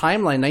in your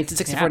timeline,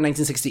 1964 and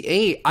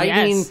 1968.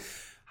 I mean...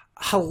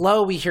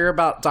 Hello, we hear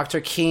about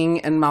Dr.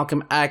 King and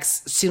Malcolm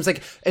X. Seems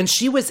like, and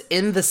she was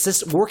in the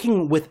system,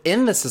 working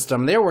within the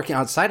system. They were working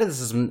outside of the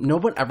system. No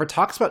one ever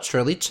talks about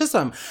Shirley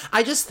Chisholm.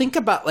 I just think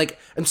about,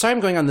 I'm sorry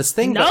I'm going on this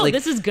thing, but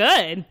this is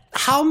good.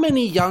 How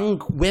many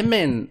young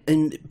women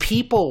and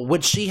people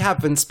would she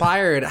have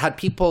inspired had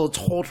people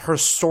told her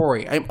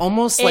story? I'm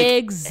almost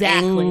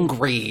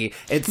angry.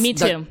 Me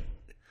too.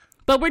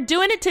 But we're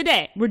doing it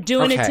today. We're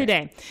doing it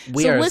today.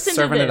 We are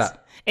serving it up.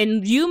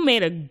 And you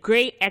made a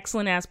great,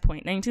 excellent ass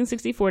point.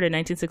 1964 to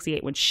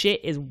 1968, when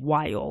shit is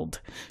wild.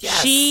 Yes.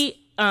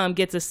 She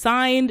gets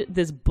assigned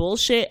this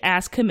bullshit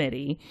ass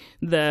committee,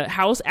 the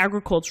House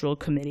Agricultural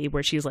Committee,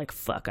 where she's like,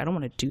 fuck, I don't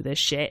want to do this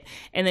shit.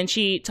 And then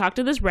she talked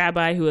to this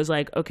rabbi who was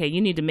like, okay,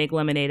 you need to make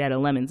lemonade out of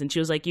lemons. And she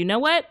was like, you know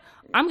what?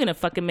 I'm going to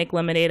fucking make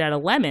lemonade out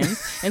of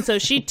lemons. And so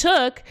she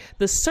took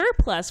the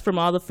surplus from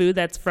all the food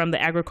that's from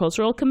the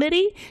Agricultural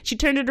Committee. She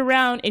turned it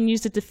around and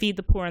used it to feed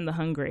the poor and the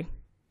hungry.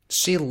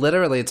 She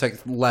literally took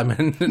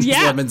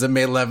lemons and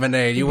made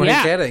lemonade. You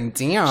weren't kidding.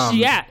 Damn.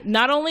 Yeah.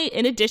 Not only,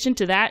 in addition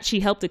to that, she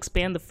helped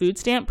expand the food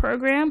stamp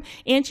program,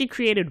 and she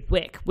created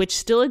WIC, which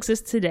still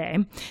exists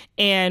today.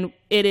 And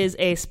it is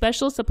a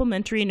special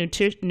supplementary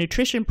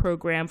nutrition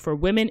program for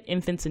women,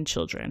 infants, and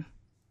children.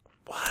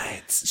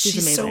 What?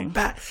 She's so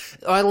bad.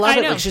 Oh, I love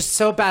it. Like, she's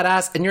so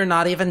badass, and you're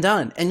not even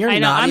done. And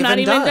I'm not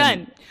even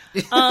done.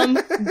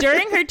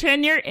 During her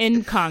tenure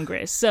in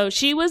Congress, so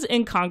she was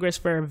in Congress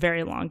for a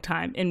very long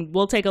time, and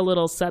we'll take a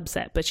little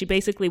subset, but she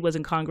basically was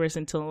in Congress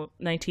until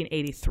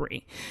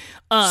 1983.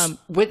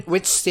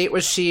 Which state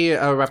was she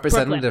a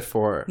representative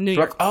for? New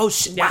York. Oh,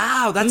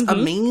 wow, that's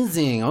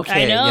amazing.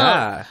 Okay, I know.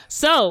 Yeah.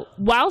 So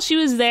while she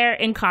was there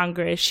in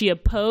Congress, she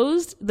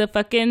opposed the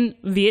fucking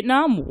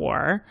Vietnam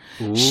War.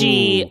 Ooh.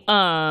 She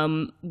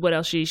what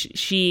else?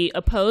 She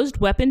opposed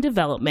weapon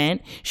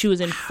development. She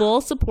was in full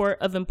support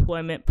of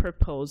employment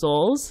proposals.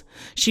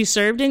 She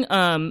served in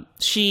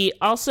she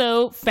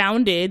also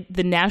founded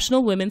the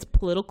National Women's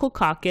Political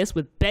Caucus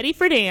with Betty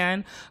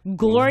Friedan,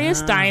 Gloria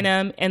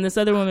Steinem, and this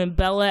other woman,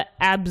 Bella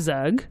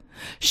Abzug.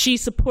 She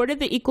supported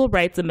the Equal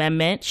Rights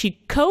Amendment. She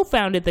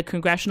co-founded the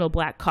Congressional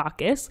Black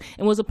Caucus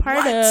and was a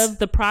part of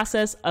the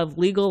process of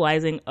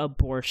legalizing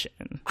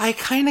abortion. I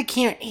kind of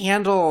can't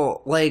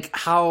handle,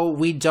 how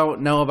we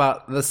don't know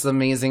about this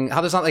amazing...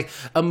 How there's not,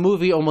 a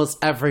movie almost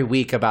every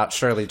week about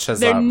Shirley Chisholm.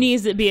 There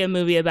needs to be a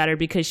movie about her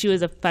because she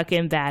was a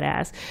fucking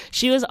badass.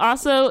 She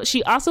also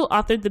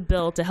authored the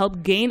bill to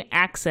help gain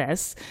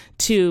access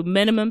to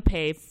minimum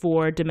pay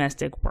for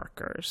domestic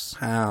workers.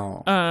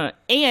 Wow.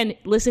 And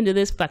listen to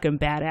this fucking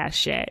badass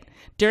shit.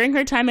 During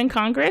her time in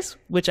Congress,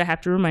 which I have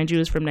to remind you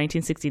is from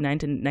 1969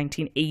 to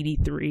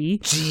 1983.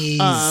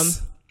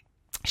 Jeez.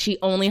 she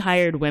only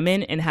hired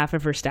women and half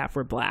of her staff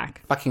were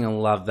black. Fucking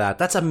love that.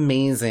 That's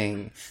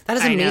amazing. That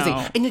is amazing.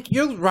 And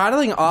you're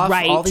rattling off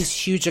all these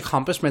huge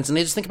accomplishments, and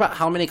they just think about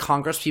how many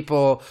Congress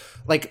people,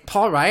 like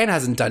Paul Ryan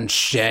hasn't done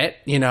shit,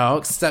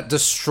 except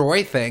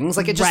destroy things.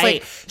 Like, it just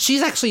like,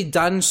 she's actually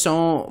done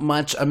so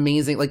much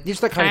amazing. Like,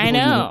 these are the kind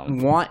of people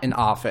you want in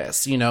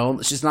office,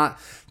 She's not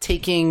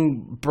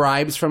taking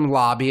bribes from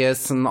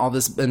lobbyists and all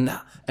this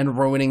and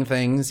ruining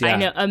things. Yeah. I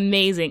know,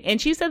 amazing. And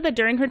she said that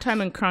during her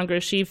time in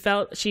Congress, she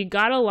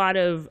got a lot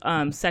of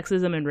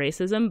sexism and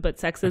racism, but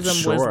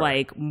sexism was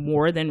like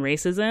more than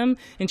racism.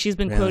 And she's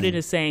been quoted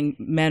as saying,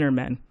 "Men are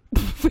men."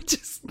 Which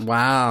is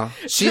wow.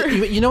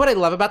 You know what I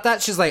love about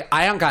that? She's like,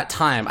 I don't got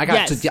time. I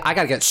got to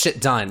get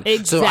shit done.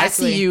 Exactly. So I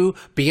see you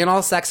being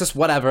all sexist,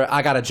 whatever.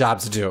 I got a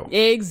job to do.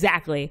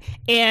 Exactly.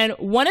 And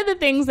one of the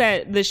things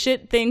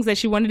the things that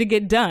she wanted to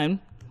get done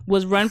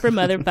was run for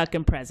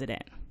motherfucking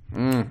president.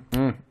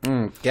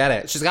 Get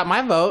it. She's got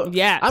my vote.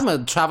 Yeah. I'm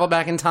going to travel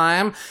back in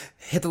time,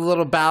 hit the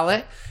little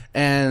ballot,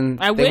 and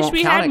I wish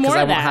we had more of that.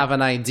 I won't have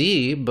an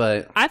ID,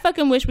 but I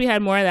fucking wish we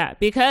had more of that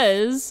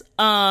because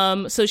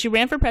so she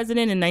ran for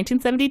president in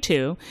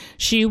 1972.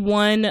 She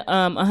won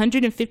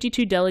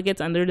 152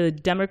 delegates under the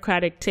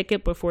Democratic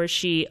ticket before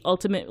she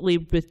ultimately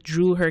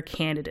withdrew her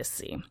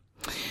candidacy.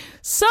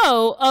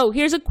 So,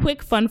 here's a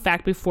quick fun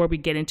fact before we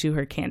get into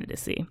her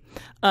candidacy.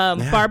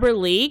 Barbara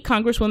Lee,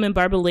 Congresswoman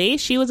Barbara Lee,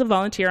 she was a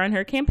volunteer on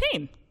her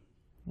campaign.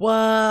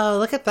 Whoa,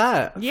 look at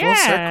that. Yeah,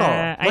 full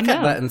circle. Look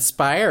at that.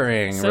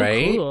 Inspiring, so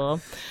right?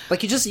 Cool.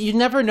 Like, you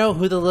never know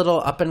who the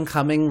little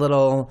up-and-coming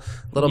little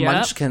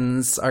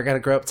munchkins are going to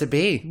grow up to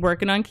be.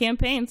 Working on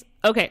campaigns.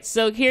 Okay,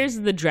 so here's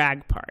the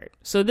drag part.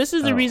 So this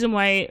is the reason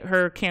why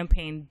her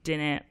campaign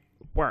didn't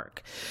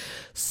work.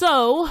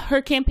 So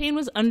her campaign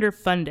was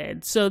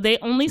underfunded. So they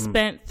only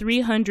spent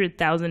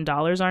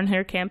 $300,000 on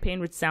her campaign,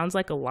 which sounds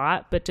like a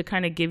lot, but to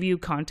kind of give you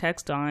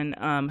context on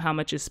how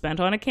much is spent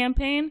on a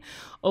campaign,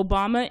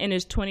 Obama in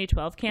his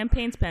 2012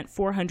 campaign spent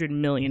 $400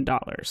 million.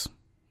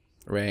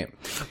 Right.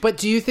 But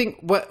do you think,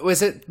 what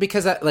was it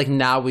because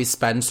now we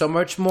spend so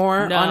much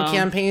more on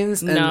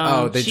campaigns? And,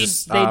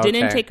 they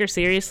didn't take her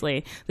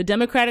seriously. The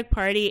Democratic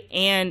Party,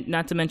 and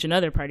not to mention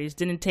other parties,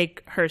 didn't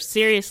take her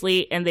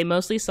seriously, and they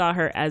mostly saw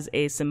her as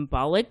a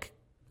symbolic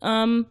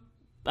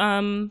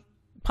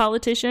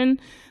politician,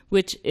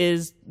 which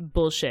is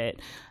bullshit.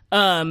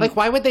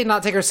 Why would they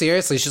not take her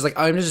seriously? She's like,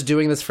 I'm just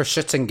doing this for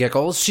shits and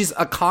giggles. She's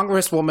a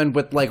congresswoman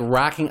with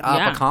racking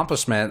up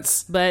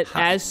accomplishments. But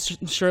as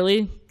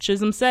Shirley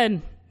Chisholm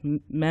said,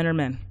 men are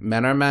men.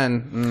 Men are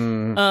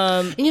men.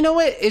 And you know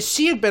what? If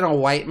she had been a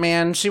white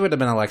man, she would have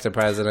been elected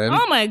president.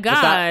 Oh my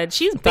God.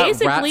 She's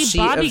basically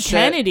Bobby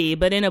Kennedy,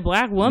 but in a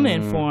black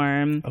woman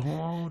form.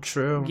 Oh,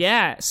 true.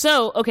 Yeah.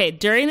 So, okay,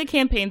 during the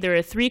campaign, there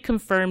were 3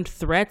 confirmed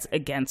threats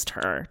against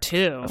her,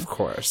 too. Of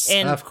course.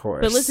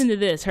 But listen to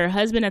this. Her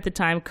husband at the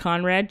time,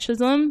 Conrad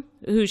Chisholm,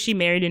 who she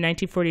married in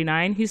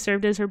 1949, he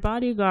served as her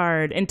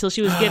bodyguard until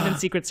she was given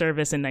Secret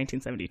Service in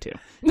 1972.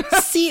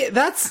 See,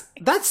 that's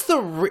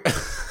the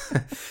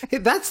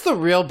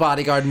real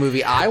Bodyguard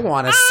movie I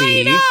want to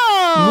see. I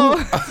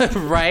know.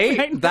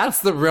 Right? That's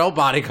the real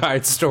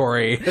Bodyguard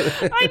story.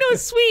 I know,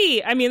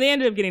 sweet. I mean, they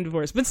ended up getting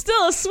divorced, but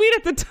still sweet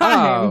at the time.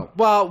 Oh,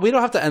 well, we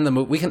don't have to end the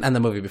movie. We can end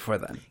the movie before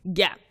then.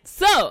 Yeah.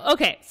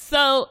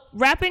 So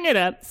wrapping it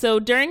up. So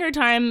during her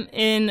time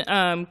in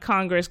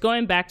Congress,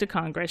 going back to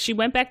Congress, she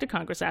went back to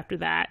Congress after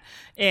that,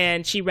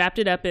 and she wrapped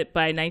it up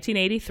by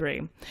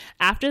 1983.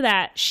 After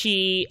that,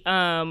 she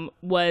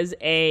was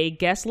a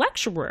guest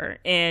lecturer,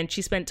 and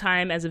she spent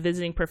time as a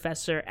visiting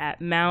professor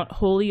at Mount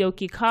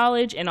Holyoke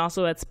College and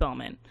also at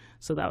Spelman.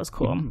 So that was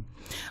cool. In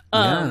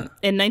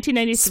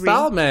 1993.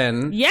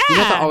 Spelman? Yeah. You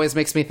know what that always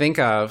makes me think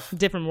of?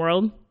 Different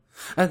world.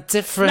 A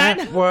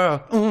different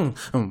world,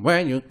 where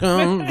you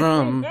come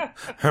from.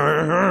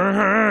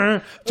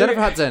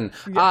 Jennifer Hudson.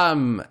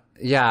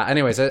 Yeah,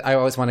 anyways, I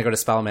always want to go to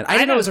Spelman. I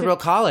didn't know it was a real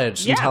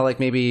college until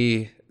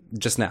maybe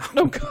just now.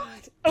 Oh, God.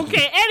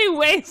 Okay,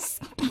 anyways.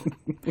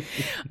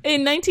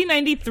 In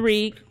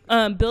 1993,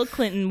 Bill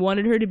Clinton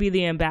wanted her to be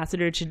the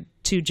ambassador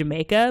to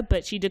Jamaica,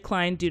 but she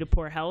declined due to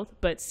poor health.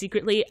 But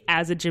secretly,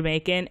 as a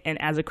Jamaican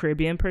and as a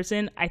Caribbean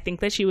person, I think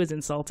that she was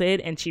insulted,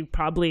 and she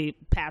probably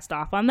passed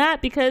off on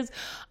that because,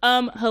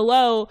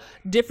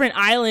 different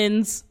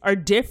islands are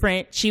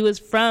different. She was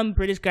from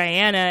British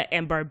Guyana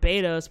and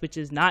Barbados, which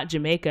is not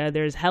Jamaica.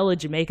 There's hella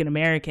Jamaican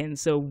Americans.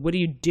 So what are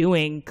you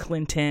doing,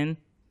 Clinton?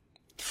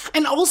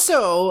 And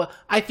also,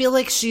 I feel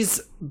like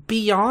she's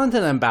beyond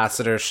an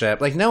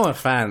ambassadorship. No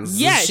offense.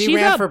 Yeah, she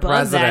ran for That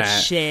president.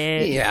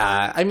 shit.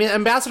 Yeah. I mean,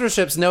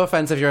 ambassadorships, no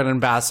offense if you're an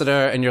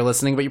ambassador and you're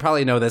listening, but you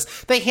probably know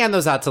this. They hand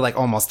those out to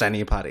almost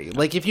anybody.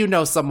 If you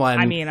know someone,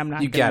 I mean, I'm not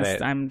saying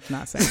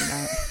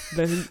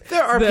that.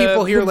 There are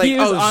people here on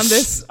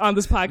this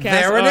podcast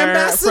they're an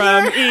ambassador?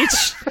 From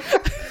each.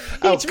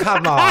 Oh,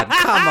 come on.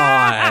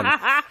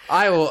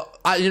 I will.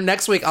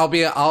 Next week,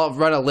 I'll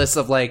run a list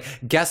of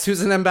guess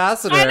who's an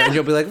ambassador, and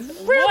you'll be like,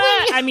 really?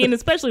 I mean,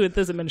 especially with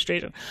this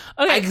administration.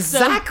 Okay,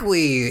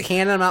 exactly.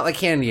 Handing them out like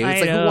candy.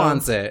 It's who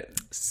wants it?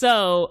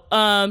 So,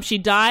 she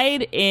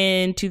died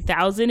in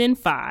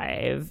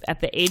 2005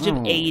 at the age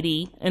of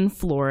 80 in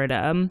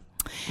Florida.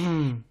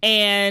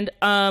 And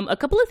a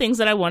couple of things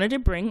that I wanted to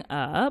bring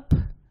up.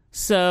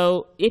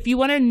 So, if you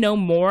want to know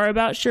more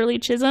about Shirley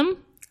Chisholm,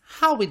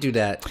 how we do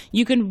that?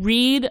 You can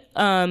read.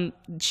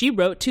 She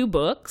wrote 2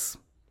 books.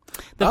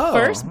 The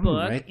first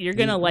book, you're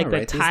going to like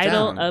the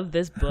title of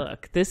this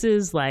book. This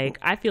is like,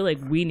 I feel like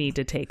we need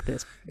to take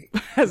this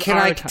as Can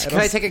I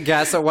take a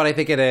guess at what I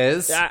think it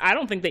is? I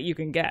don't think that you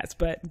can guess,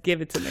 but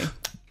give it to me.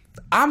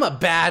 I'm a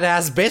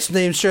badass bitch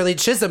named Shirley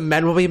Chisholm.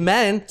 Men will be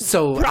men,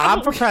 so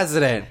I'm for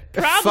president.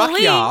 Probably.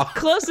 Fuck y'all.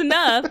 Close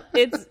enough.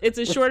 It's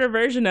a shorter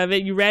version of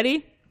it. You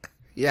ready?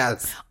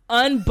 Yes.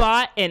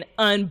 Unbought and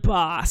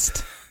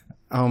Unbossed.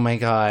 Oh my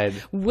God.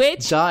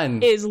 Which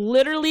is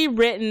literally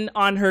written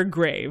on her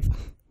grave.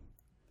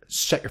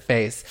 Shut your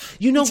face.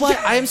 You know what?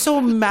 I am so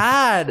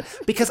mad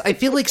because I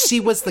feel like she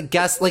was the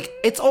guest. Like,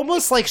 it's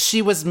almost like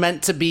she was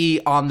meant to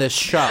be on this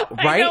show, right?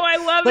 I know, I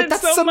love it so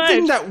much. That's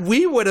something that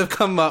we would have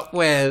come up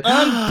with.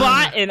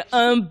 Unbought and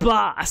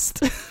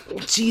Unbossed.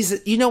 Jesus.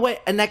 You know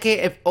what, Aneke,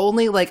 if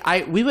only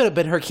we would have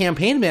been her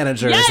campaign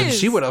managers and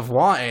she would have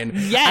won.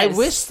 Yes. I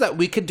wish that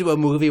we could do a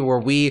movie where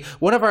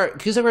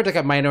because we're like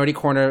a Minority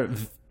Corner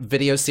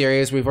video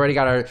series. We've already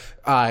got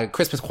our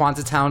Christmas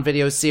Kwanzaa Town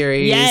video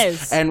series.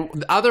 Yes. And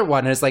the other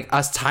one is like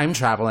us time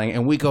traveling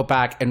and we go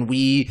back and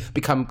we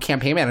become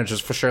campaign managers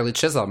for Shirley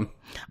Chisholm.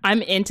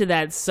 I'm into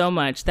that so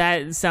much.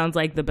 That sounds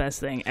like the best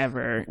thing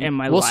ever in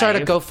my life. We'll start a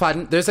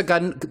GoFundMe.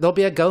 There'll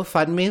be a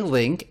GoFundMe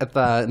link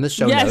in the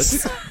show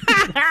notes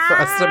for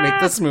us to make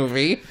this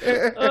movie.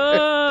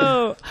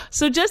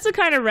 So just to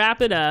kind of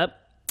wrap it up,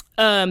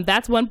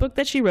 that's one book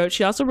that she wrote.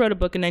 She also wrote a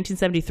book in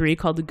 1973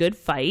 called The Good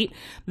Fight.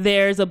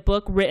 There's a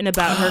book written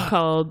about her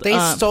called... They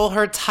stole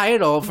her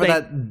title for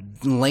that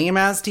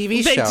lame-ass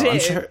TV show. Did. I'm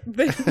sure.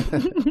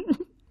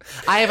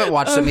 I haven't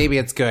watched it. Maybe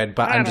it's good,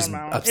 but I'm just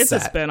upset. It's a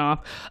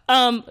spinoff.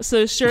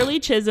 So Shirley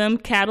Chisholm,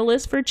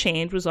 Catalyst for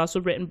Change, was also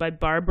written by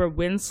Barbara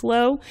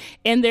Winslow.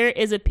 And there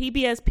is a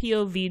PBS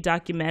POV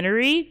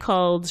documentary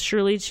called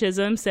Shirley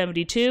Chisholm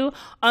 72,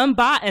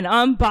 Unbought and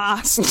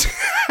Unbossed.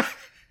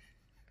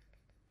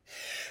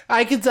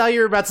 I can tell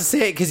you're about to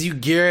say it because you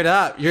geared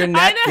up. Your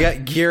neck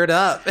got geared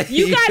up.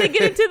 You got to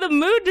get into the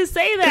mood to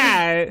say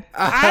that.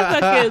 I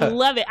fucking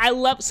love it.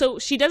 So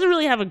she doesn't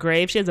really have a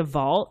grave. She has a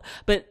vault,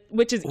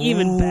 which is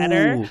even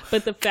better.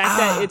 But the fact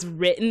that it's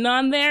written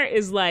on there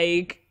is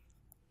like,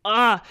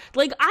 I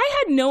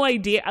had no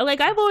idea. Like,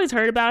 I've always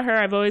heard about her.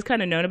 I've always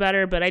kind of known about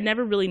her, but I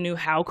never really knew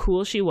how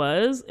cool she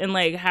was and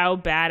like how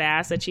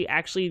badass that she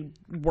actually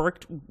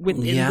worked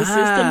within the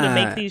system to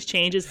make these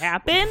changes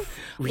happen.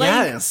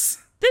 Yes.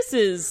 This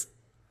is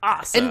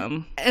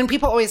awesome. And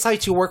people always like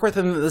to work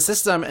within the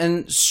system,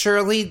 and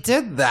Shirley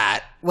did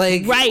that.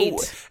 Like, right.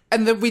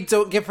 And then we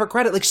don't give her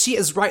credit. Like, she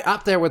is right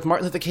up there with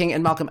Martin Luther King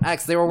and Malcolm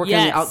X. They were working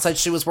on the outside.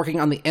 She was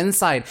working on the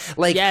inside.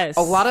 Like, a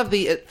lot of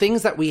the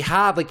things that we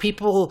have, like,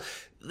 people...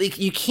 Like,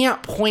 you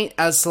can't point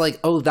as to, like,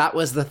 oh, that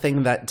was the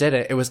thing that did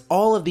it. It was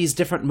all of these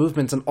different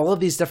movements and all of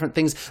these different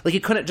things. Like,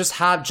 you couldn't just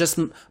have just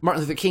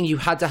Martin Luther King. You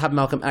had to have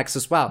Malcolm X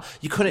as well.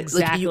 You couldn't,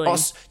 exactly.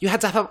 You had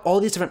to have all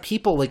these different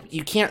people. Like,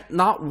 you can't,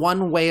 not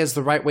one way is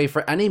the right way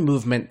for any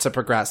movement to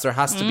progress. There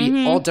has to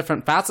be all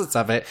different facets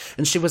of it.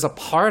 And she was a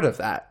part of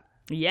that.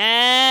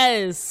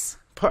 Yes.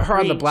 Put her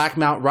on the Black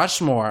Mount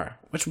Rushmore.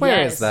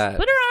 Where is that?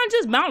 Put her on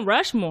just Mount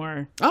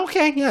Rushmore.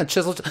 Okay, yeah,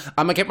 chisel.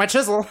 I'm gonna get my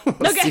chisel.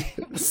 Okay.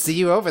 see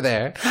you over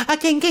there.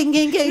 King. Can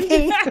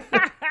you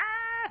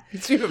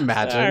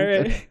imagine? All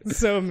right.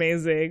 So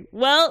amazing.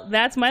 Well,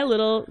 that's my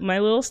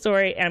little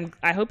story, and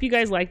I hope you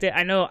guys liked it.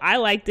 I know I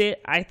liked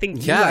it. I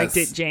think you liked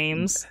it,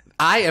 James.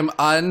 I am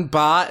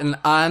unbought and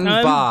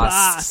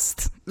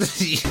unbossed.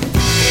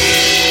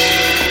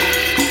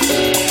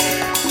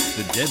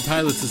 The Dead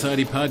Pilot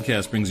Society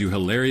podcast brings you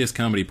hilarious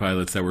comedy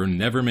pilots that were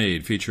never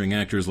made, featuring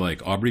actors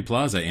like Aubrey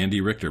Plaza,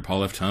 Andy Richter,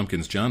 Paul F.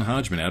 Tompkins, John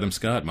Hodgman, Adam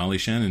Scott, Molly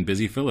Shannon,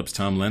 Busy Phillips,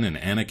 Tom Lennon,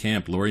 Anna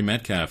Camp, Laurie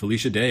Metcalf,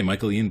 Felicia Day,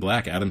 Michael Ian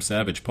Black, Adam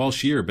Savage, Paul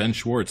Scheer, Ben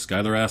Schwartz,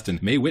 Skylar Aston,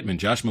 Mae Whitman,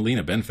 Josh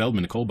Molina, Ben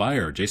Feldman, Nicole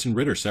Byer, Jason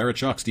Ritter, Sarah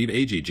Chalk, Steve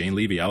Agee, Jane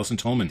Levy, Allison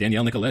Tolman,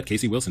 Danielle Nicolette,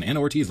 Casey Wilson, Anna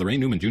Ortiz,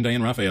 Lorraine Newman, June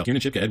Diane Raphael, Kieran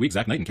Chipka, Ed Week,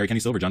 Zach Knight, and Carrie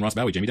Kenny Silver, John Ross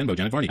Bowie, Jamie Denbo,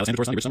 Janet Varney,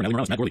 Alessandra Torres, Summer, Ellie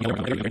Morales, Matt Gordon,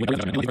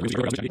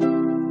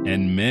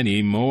 and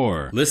many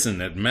more. Listen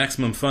at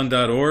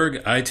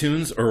MaximumFun.org,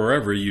 iTunes, or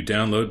wherever you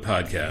download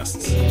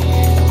podcasts.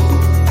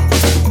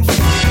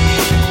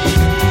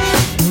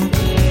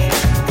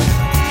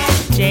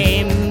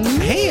 James.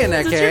 Hey,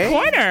 Aneke. This is your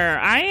corner.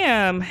 I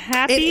am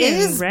happy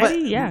and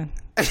ready. Yeah.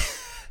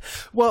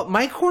 Well,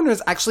 my corner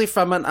is actually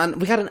from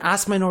we got an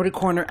Ask Minority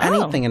Corner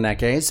anything,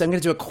 Aneke, so I'm going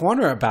to do a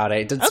corner about it.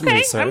 I did some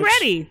research. I'm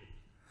ready.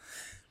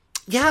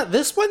 Yeah,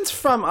 this one's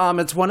from,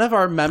 it's one of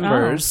our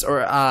members,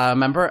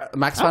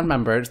 MaxFun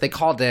members. They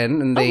called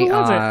in and they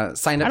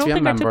signed up to be a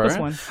member. I took this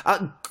one.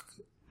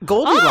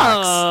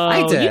 Goldilocks.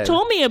 I did. You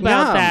told me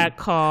about that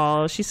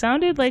call. She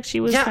sounded like she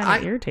was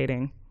kind of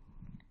irritating.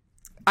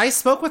 I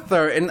spoke with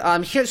her,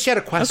 and here she had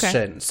a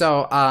question. Okay.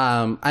 So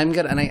I'm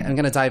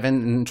gonna dive in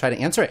and try to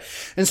answer it.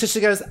 And so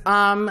she goes,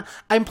 I'm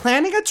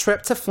planning a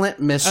trip to Flint,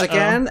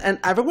 Michigan, and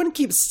everyone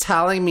keeps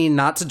telling me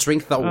not to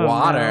drink the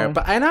water,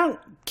 but I don't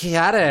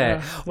get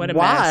it. What a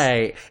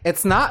Why? Mess.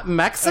 It's not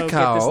Mexico.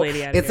 Get this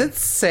lady out of Is here. it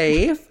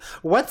safe?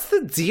 What's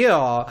the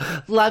deal?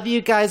 Love,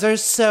 you guys are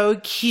so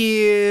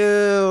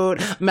cute.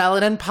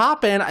 Melanin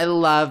poppin'. I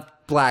love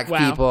Black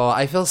people.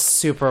 I feel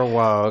super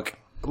woke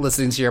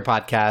listening to your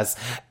podcast.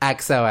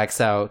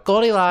 XOXO.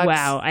 Goldilocks.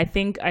 Wow. I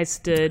think I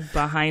stood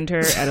behind her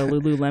at a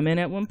Lululemon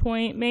at one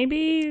point,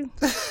 maybe.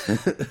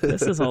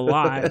 This is a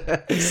lot.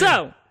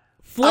 So,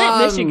 Flint,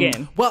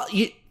 Michigan. Well,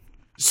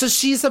 so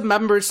she's a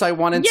member, so I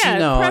wanted to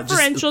know.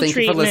 Preferential thank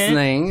treatment. You for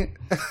listening.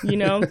 You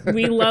know,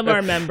 we love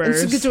our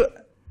members.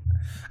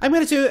 I'm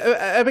going to do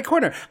a big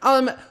corner.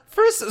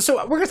 First, so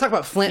we're going to talk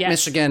about Flint,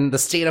 Michigan, the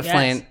state of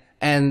Flint.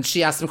 And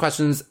she asked some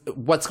questions,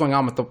 what's going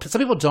on with some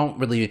people don't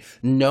really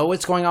know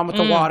what's going on with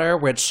the water,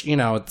 which, you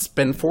know, it's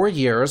been 4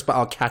 years, but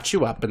I'll catch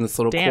you up in this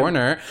little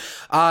corner.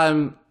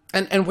 And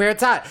where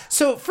it's at.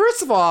 So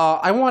first of all,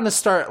 I want to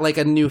start like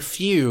a new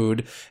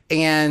feud.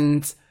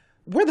 And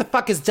where the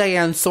fuck is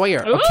Diane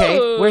Sawyer? Okay.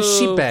 Ooh, where's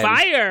she been?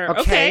 Fire.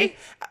 Okay.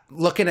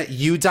 Looking at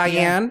you,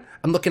 Diane. Yeah.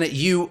 I'm looking at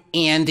you,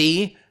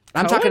 Andy.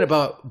 I'm talking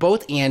about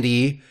both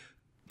Andy,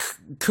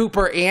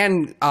 Cooper,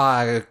 and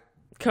Cohen.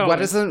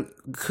 What is it?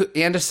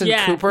 Anderson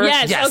Cooper?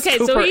 Yes. Okay,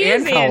 Cooper so he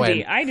is and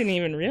Andy. Cohen. I didn't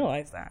even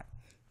realize that.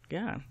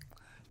 Yeah.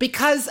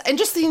 Because, and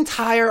just the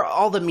entire,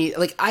 all the media,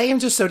 like, I am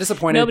just so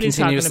disappointed Nobody's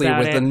continuously talking about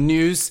with it.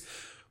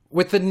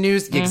 the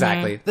news,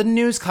 exactly, the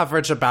news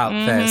coverage about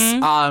this.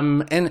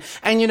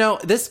 And you know,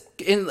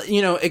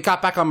 it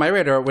got back on my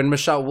radar when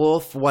Michelle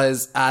Wolf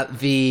was at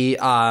the,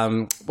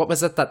 what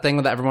was it, that thing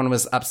that everyone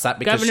was upset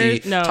because she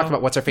talked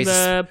about what's her face?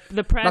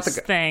 The press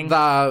thing.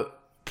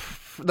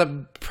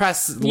 The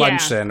press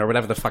luncheon or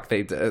whatever the fuck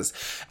they did.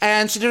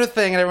 And she did a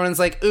thing and everyone's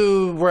like,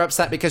 ooh, we're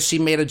upset because she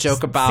made a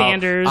joke about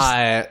Sanders,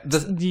 lying.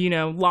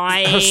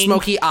 Her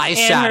smoky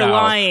eyeshadow. And her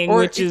lying,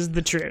 which is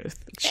the truth.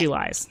 She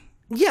lies.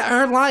 Yeah,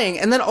 her lying.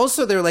 And then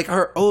also they're like,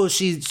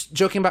 she's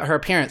joking about her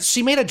appearance.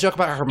 She made a joke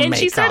about her makeup. And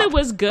she said it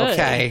was good.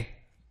 Okay.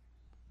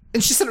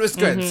 And she said it was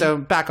good, so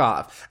back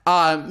off.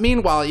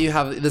 Meanwhile, you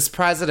have this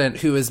president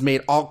who has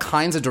made all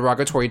kinds of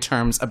derogatory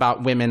terms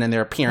about women and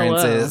their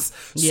appearances.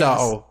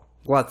 So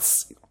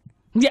let's...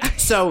 Yeah.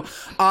 So,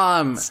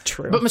 it's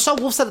true. But Michelle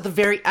Wolf said at the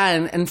very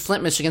end, and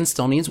Flint, Michigan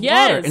still needs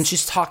water. And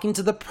she's talking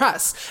to the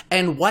press.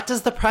 And what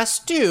does the press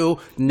do?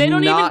 They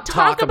don't even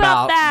talk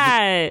about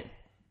that.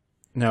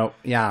 No,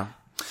 yeah.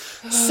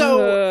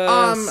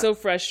 So, so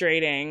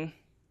frustrating.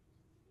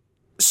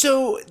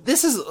 So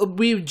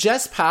we've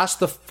just passed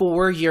the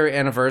 4-year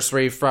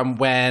anniversary from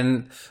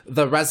when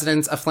the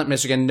residents of Flint,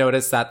 Michigan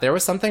noticed that there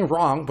was something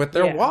wrong with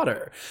their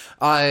water.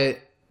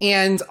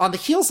 And on the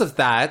heels of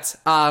that,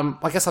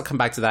 I guess I'll come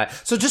back to that.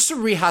 So just to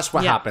rehash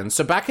what happened.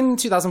 So back in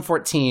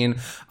 2014,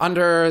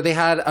 they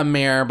had a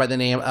mayor by the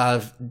name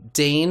of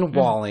Dane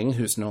Walling,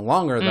 who's no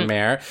longer the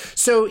mayor.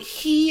 So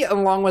he,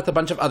 along with a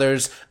bunch of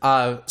others,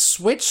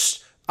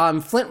 switched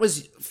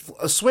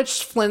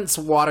Flint's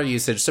water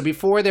usage. So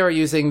before they were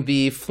using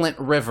the Flint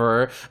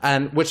River,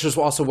 and which is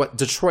also what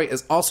Detroit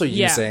is also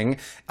using.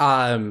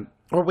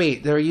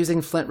 They're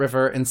using Flint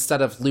River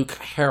instead of Luke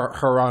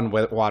Huron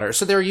water.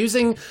 So they were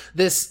using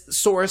this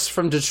source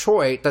from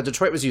Detroit that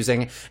Detroit was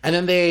using, and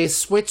then they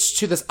switched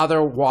to this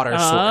other water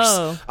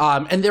source.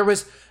 And there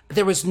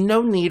was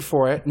no need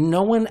for it.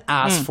 No one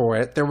asked for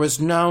it. There was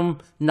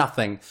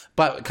nothing.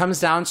 But it comes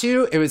down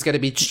to it was going to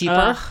be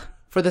cheaper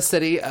for the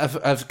city of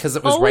because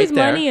it was always right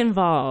there. Money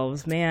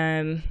involved,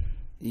 man.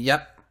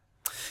 Yep.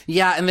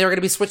 Yeah, and they were going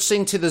to be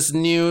switching to this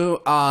new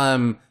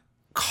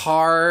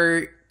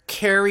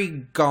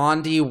Kerry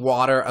Gandhi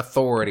Water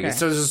Authority. Okay.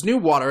 So there's this new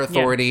water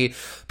authority. Yeah.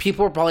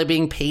 People were probably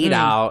being paid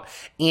out,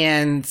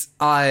 and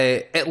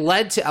it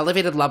led to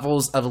elevated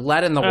levels of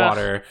lead in the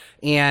water,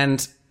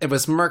 and it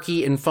was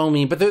murky and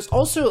foamy. But there's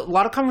also a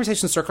lot of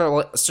conversations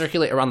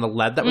circulate around the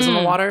lead that was in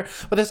the water,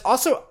 but there's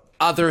also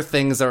other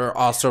things that are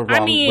also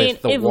wrong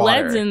with the water.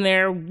 If lead's in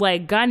there,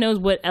 like, God knows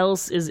what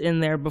else is in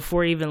there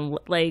before even,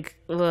 like,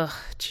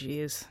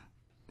 jeez.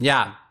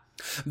 Yeah.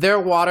 Their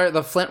water,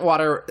 the Flint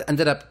water,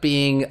 ended up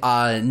being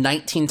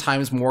 19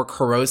 times more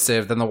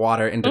corrosive than the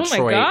water in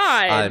Detroit. Oh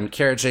my God.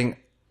 Carrying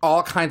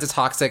all kinds of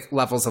toxic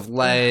levels of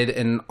lead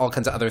and all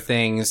kinds of other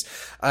things.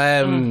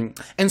 And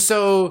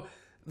so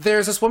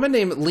there's this woman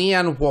named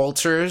Leanne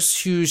Walters,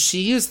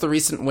 she is the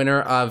recent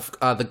winner of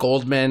the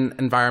Goldman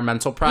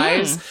Environmental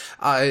Prize.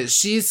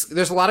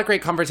 There's a lot of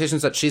great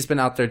conversations that she's been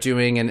out there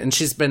doing, and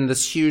she's been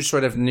this huge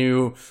sort of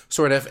new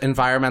sort of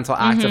environmental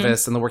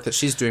activist in the work that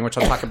she's doing, which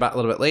I'll talk about a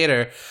little bit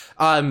later.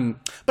 But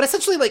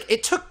essentially, like,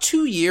 it took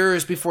 2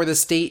 years before the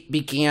state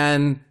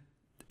began.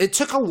 It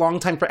took a long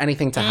time for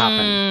anything to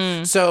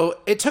happen. So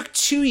it took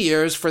 2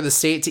 years for the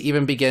state to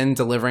even begin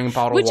delivering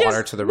bottled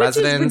water to the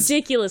residents. Which is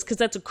ridiculous, because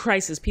that's a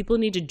crisis. People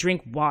need to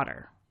drink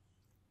water.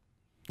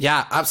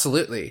 Yeah,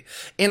 absolutely.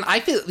 And I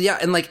feel,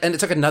 and it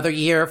took another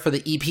year for the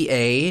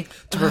EPA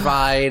to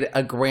provide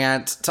a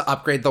grant to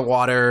upgrade the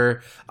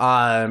water,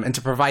 and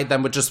to provide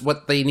them with just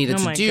what they needed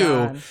to do.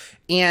 God.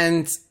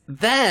 And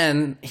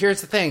then,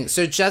 here's the thing.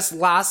 So just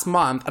last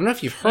month, I don't know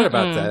if you've heard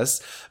about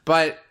this,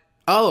 but,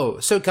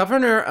 so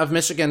Governor of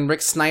Michigan,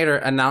 Rick Snyder,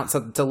 announced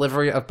that the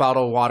delivery of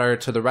bottled water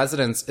to the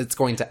residents, it's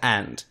going to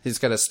end. He's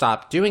going to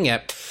stop doing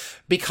it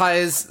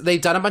because they've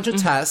done a bunch of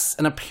tests,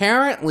 and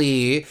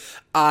apparently,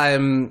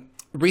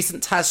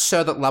 recent tests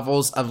show that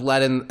levels of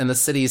lead in the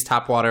city's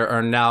tap water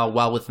are now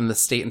well within the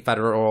state and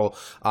federal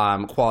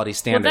quality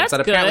standards. Well, that's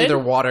that apparently good, their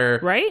water,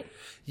 right?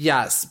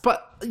 Yes,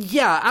 but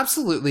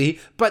absolutely.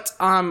 But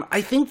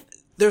I think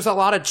there's a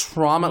lot of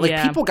trauma.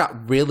 Like people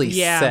got really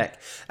sick.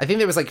 I think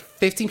there was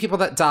 15 people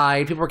that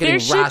died. People were getting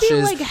rashes.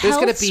 There should be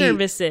health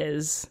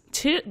services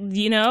too.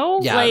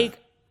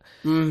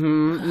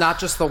 Not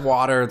just the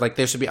water,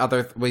 there should be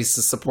other ways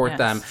to support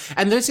them.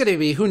 And there's going to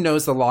be, who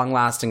knows, the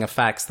long-lasting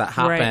effects that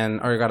happen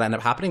or are going to end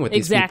up happening with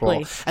these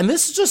people. And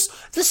this is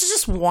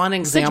just one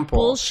example.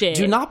 Bullshit.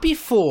 Do not be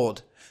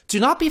fooled. Do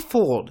not be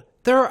fooled.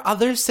 There are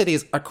other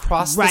cities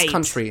across this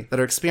country that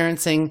are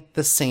experiencing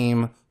the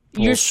same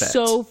bullshit. You're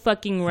so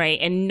fucking right,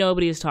 and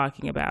nobody is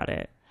talking about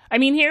it. I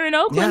mean, here in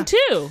Oakland,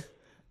 too.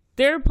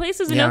 There are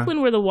places in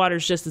Oakland where the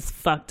water's just as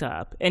fucked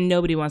up, and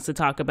nobody wants to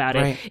talk about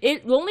it.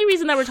 The only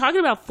reason that we're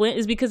talking about Flint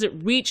is because it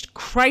reached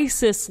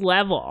crisis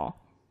level.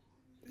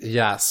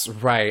 Yes,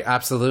 right,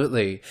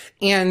 absolutely.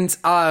 And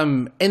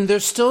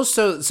there's still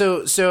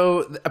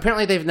so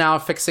apparently they've now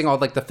fixing all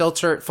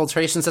the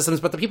filtration systems,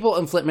 but the people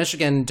in Flint,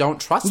 Michigan don't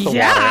trust the water.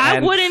 Yeah, I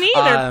wouldn't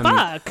either.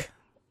 Fuck.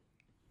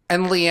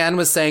 And Leanne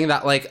was saying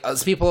that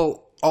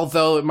people,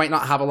 although it might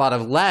not have a lot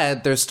of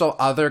lead, there's still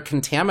other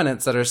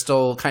contaminants that are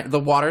still the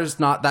water's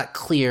not that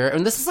clear.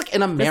 And this is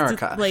in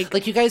America.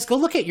 You guys go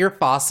look at your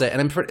faucet,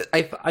 and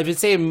I would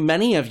say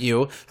many of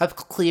you have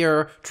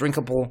clear,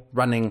 drinkable,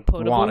 running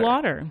potable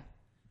water.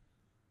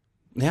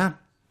 Yeah.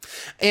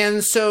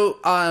 And so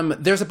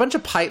there's a bunch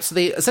of pipes. So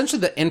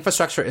essentially the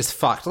infrastructure is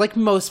fucked. Like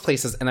most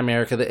places in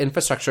America, the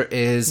infrastructure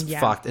is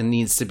fucked and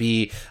needs to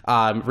be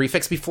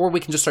refixed before we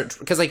can just start,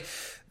 because they've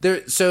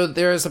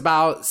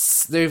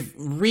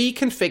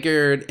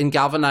reconfigured and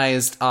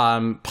galvanized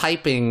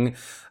piping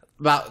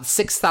about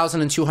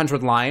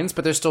 6,200 lines,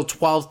 but there's still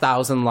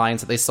 12,000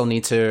 lines that they still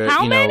need to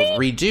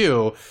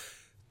redo.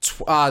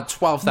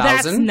 12,000.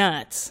 That's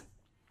nuts.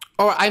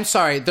 Oh, I'm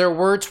sorry. There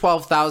were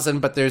 12,000,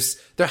 but they're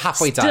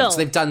halfway done. So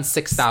they've done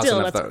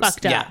 6,000 of those.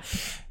 Fucked up. Yeah.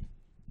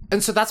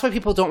 And so that's why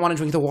people don't want to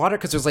drink the water,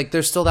 because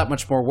there's still that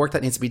much more work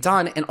that needs to be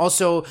done. And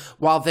also,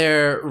 while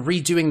they're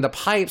redoing the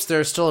pipes,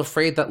 they're still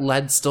afraid that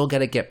lead's still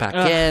gonna get back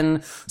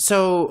in.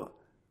 So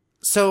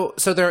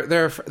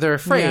they're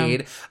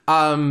afraid.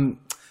 Yeah.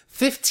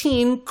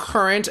 15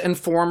 current and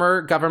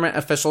former government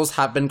officials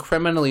have been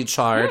criminally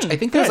charged. I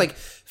think there's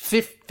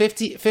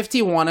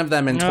 51 of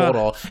them in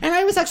total. And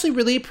I was actually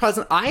really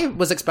present. I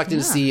was expecting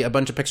to see a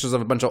bunch of pictures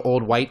of a bunch of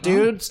old white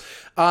dudes.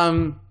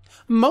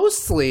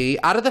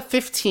 Mostly, out of the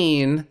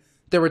 15,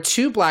 there were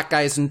 2 black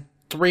guys and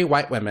 3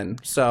 white women.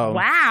 So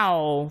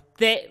wow.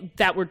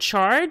 That were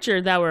charged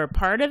or that were a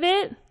part of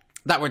it?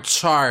 That were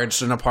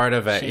charged and a part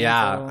of it. Shameful.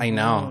 Yeah, I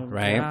know,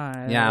 right?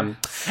 God. Yeah.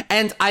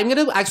 And I'm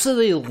going to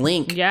actually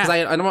link, because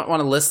I don't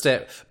want to list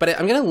it, but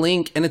I'm going to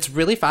link, and it's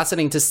really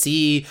fascinating to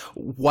see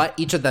what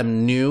each of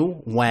them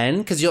knew when,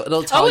 because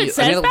it'll tell you. It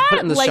says that? Put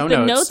it in the show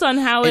notes on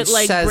how it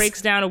says,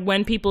 breaks down of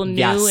when people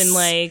knew and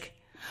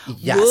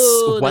yes,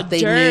 whoa, what they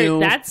dirt. knew,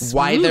 that's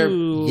why they're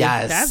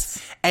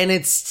that's and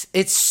it's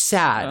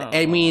sad.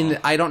 I mean,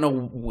 I don't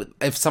know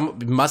if some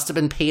must have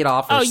been paid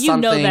off or something. You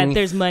know that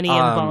there's money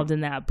involved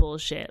in that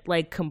bullshit,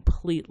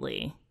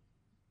 completely.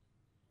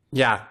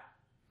 Yeah.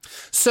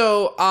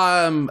 So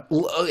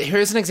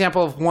here's an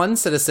example of one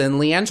citizen,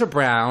 Leandra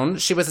Brown.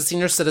 She was a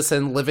senior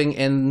citizen living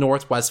in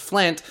Northwest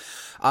Flint.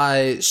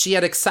 She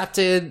had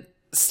accepted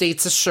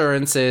state's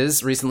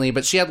assurances recently,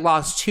 but she had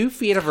lost 2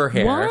 feet of her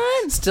hair.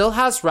 What? Still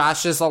has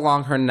rashes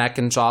along her neck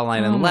and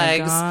jawline and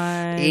legs.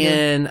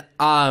 And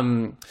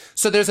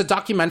so there's a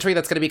documentary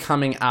that's going to be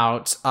coming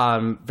out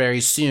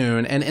very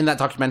soon. And in that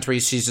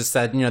documentary, she's just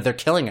said, they're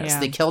killing us. Yeah.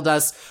 They killed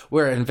us.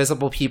 We're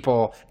invisible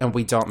people, and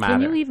we don't matter.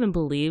 Can you even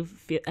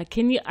believe? I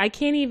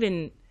can't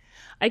even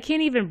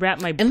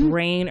wrap my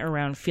brain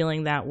around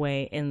feeling that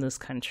way in this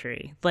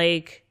country.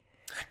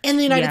 In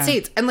the United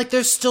States. And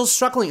they're still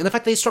struggling. And the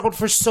fact they struggled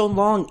for so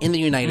long in the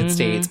United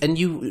States. And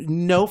you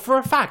know for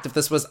a fact, if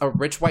this was a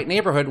rich white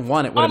neighborhood, it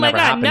would have never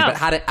happened. No. But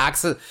had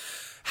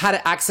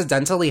it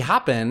accidentally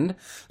happened,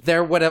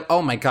 there would have,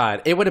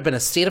 it would have been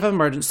a state of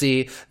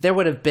emergency. There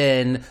would have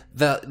been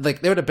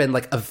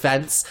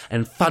events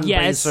and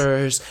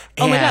fundraisers.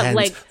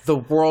 And the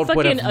world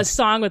would have a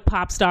song with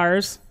pop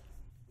stars.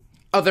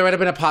 Oh, there would have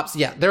been a pops.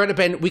 Yeah, there would have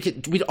been.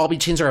 We'd all be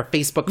changing our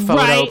Facebook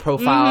photo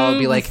profile.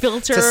 Be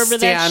filter over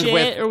that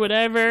shit or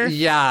whatever.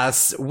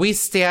 Yes, we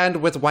stand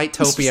with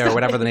Whitetopia or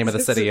whatever the name of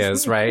the city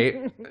is.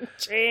 Right,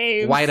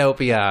 James.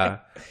 Whiteopia.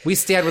 We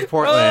stand with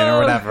Portland or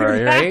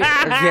whatever. Right?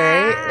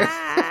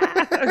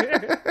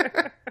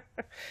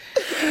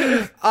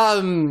 Okay.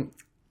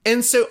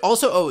 And so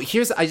also,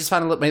 I just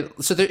found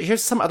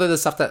here's some other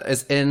stuff that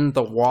is in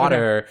the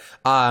water.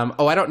 Okay.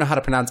 I don't know how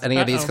to pronounce any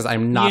of these because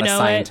I'm not a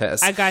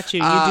scientist. I got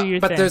you. You do your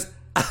thing.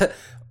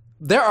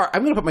 But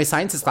I'm going to put my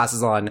scientist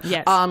glasses on.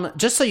 Yes.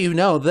 Just so you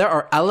know, there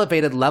are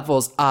elevated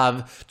levels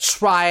of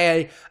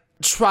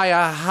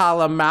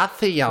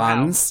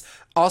trihalomethiones,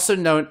 also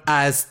known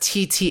as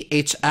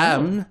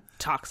TTHM.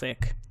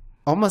 Toxic.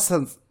 Almost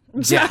sounds...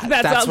 Yeah,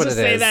 that's what it is.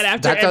 Say that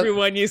after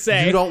everyone you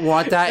say. You don't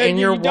want that in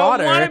your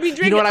water. You don't want to be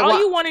drinking. All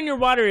you want in your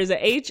water is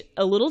a H,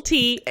 a little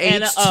T,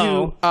 and a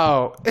O.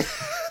 Oh,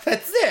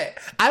 that's it.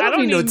 I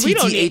don't need no TTHM. We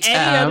don't need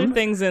any other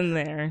things in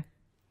there.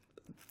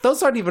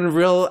 Those aren't even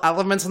real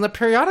elements on the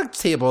periodic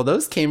table.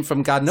 Those came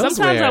from God knows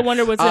where. Sometimes I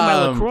wonder what's in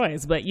my LaCroix,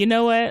 but you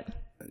know what?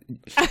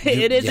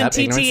 It isn't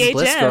TTHM.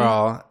 Bliss,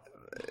 girl.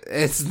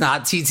 It's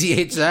not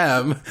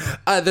TTHM.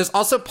 There's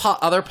also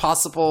other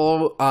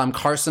possible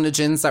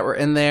carcinogens that were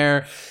in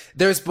there.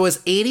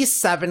 Was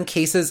 87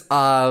 cases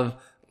of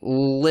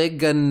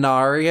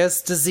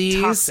Legionnaires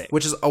disease, Toxic.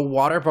 which is a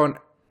waterborne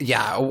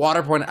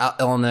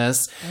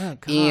illness. Oh,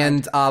 God.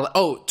 And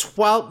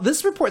 12.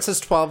 This report says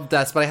 12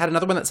 deaths, but I had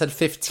another one that said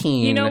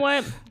 15. You know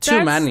what?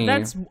 Too many.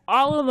 That's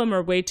all of them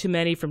are way too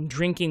many from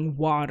drinking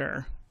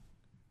water.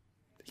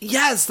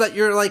 Yes, that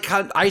you're like,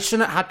 I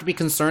shouldn't have to be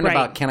concerned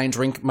about, can I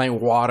drink my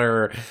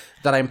water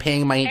that I'm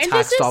paying my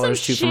tax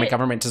dollars to for my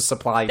government to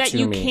supply to me. That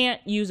you can't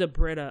use a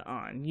Brita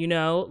on, you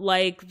know?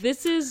 Like,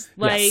 this is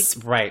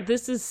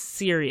this is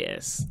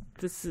serious.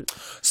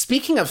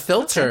 Speaking of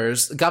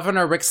filters,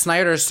 Governor Rick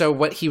Snyder, so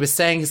what he was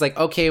saying, he's like,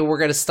 okay, we're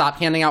going to stop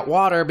handing out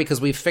water because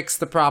we fixed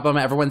the problem.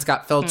 Everyone's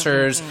got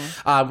filters.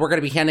 We're going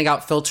to be handing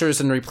out filters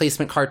and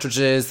replacement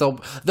cartridges.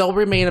 They'll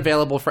remain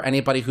available for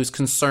anybody who's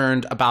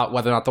concerned about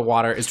whether or not the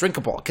water is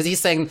drinkable. Because he's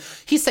saying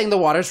the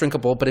water is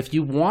drinkable, but if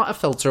you want a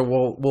filter,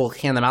 we'll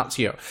hand them out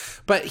to you.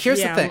 But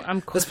here's the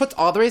thing. This puts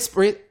all the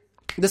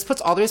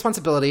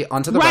responsibility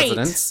onto the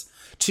residents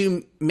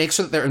to make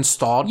sure that they're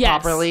installed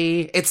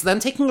properly. It's them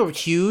taking a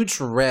huge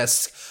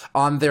risk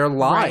on their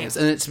lives.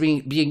 Right. And it's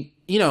being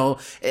we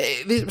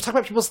talk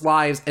about people's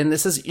lives, and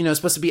this is,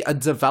 supposed to be a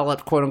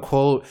developed, quote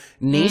unquote,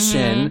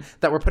 nation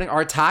that we're putting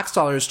our tax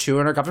dollars to,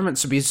 and our government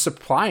should be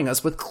supplying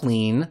us with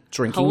clean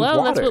drinking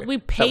water. That's what we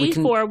pay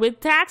for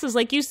with taxes,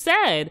 like you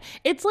said.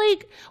 It's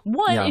like,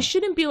 it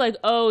shouldn't be like,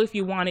 if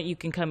you want it, you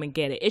can come and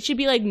get it. It should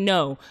be like,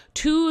 no,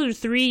 2 or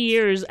 3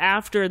 years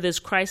after this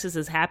crisis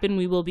has happened,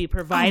 we will be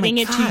providing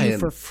it to you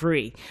for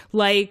free.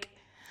 Like,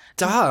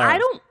 I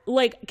don't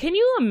can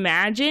you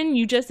imagine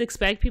you just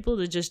expect people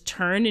to just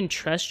turn and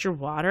trust your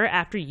water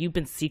after you've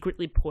been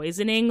secretly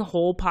poisoning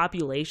whole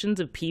populations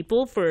of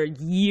people for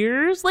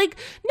years? Like,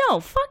 no,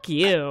 fuck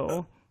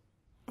you.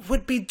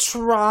 Would be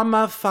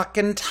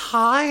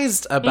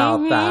traumatized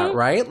about that,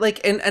 right?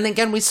 Like, and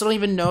again, we still don't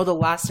even know the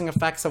lasting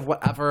effects of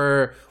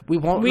whatever we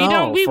won't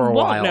know for a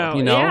while.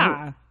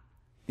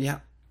 Yeah.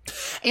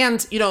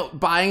 And,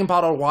 buying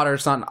bottled water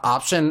is not an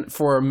option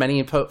for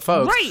many folks.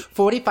 Right.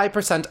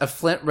 45% of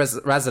Flint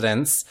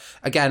residents,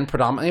 again,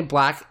 predominantly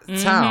black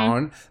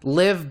town,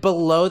 live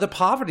below the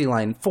poverty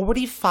line.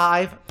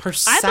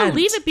 45%. I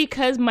believe it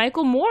because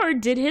Michael Moore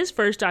did his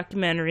first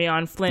documentary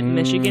on Flint,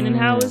 Michigan, and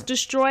how it was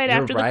destroyed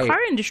after the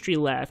car industry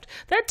left.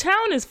 That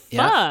town is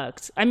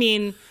fucked. I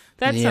mean,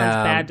 that sounds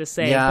bad to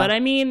say, but I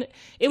mean,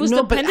 it was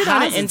dependent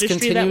on an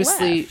industry that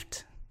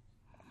left.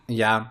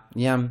 Yeah.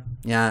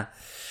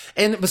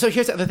 And so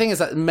here's the thing is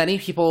that many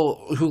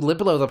people who live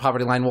below the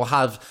poverty line will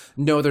have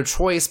no other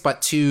choice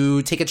but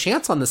to take a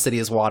chance on the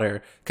city's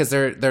water because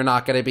they're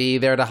not going to be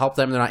there to help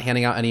them. They're not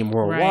handing out any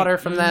more water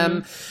from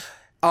them.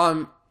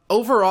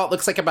 Overall, it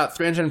looks like about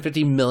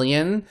 $350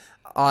 million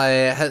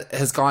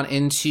has gone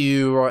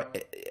into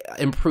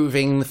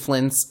improving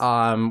Flint's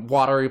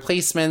water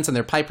replacements and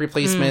their pipe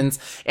replacements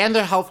and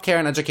their healthcare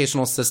and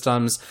educational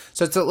systems.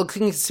 So it's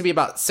looking to be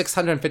about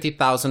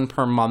 $650,000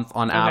 per month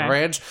on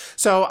average.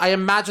 So I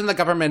imagine the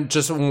government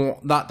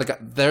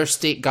their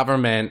state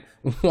government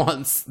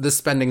wants the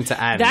spending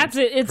to end. That's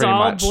it. It's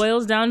all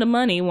boils down to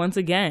money once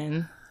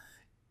again.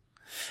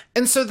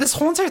 And so this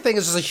whole entire thing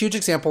is just a huge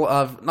example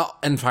of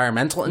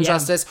environmental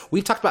injustice.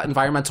 We've talked about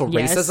environmental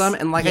racism,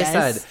 and like I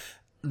said,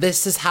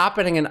 this is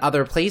happening in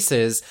other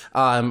places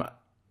around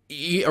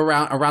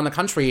the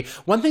country.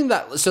 One thing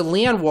so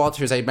Leanne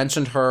Walters, I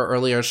mentioned her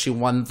earlier, she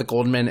won the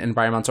Goldman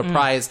Environmental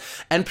Prize.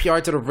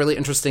 NPR did a really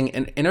interesting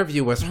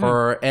interview with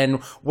her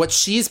and what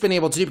she's been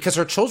able to do because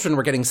her children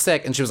were getting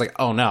sick and she was like,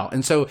 oh no.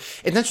 And so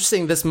it's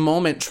interesting, this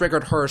moment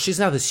triggered her. She's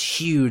now this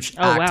huge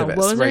activist. Wow. What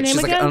was her name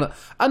again?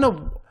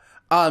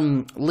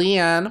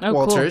 Leanne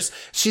Walters. Cool.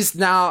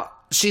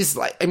 She's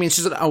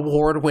an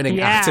award-winning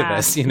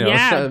activist,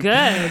 Yeah,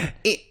 good.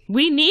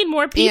 We need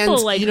more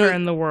people like her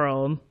in the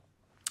world.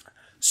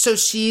 So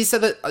she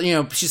said that,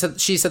 she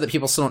said that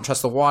people still don't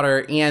trust the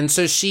water. And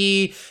so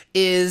she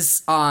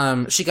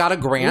got a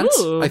grant.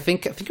 I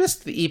think it was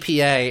the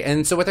EPA.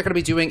 And so what they're going to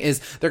be doing is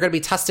they're going to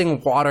be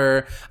testing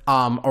water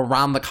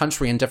around the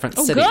country in different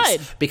cities.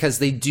 Good. Because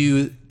they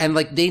do, and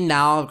they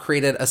now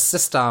created a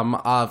system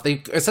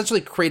they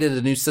essentially created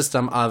a new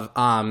system of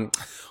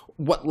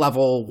what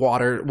level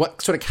water,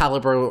 what sort of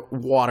caliber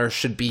water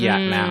should be at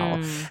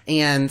now.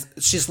 And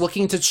she's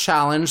looking to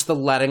challenge the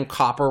lead and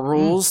copper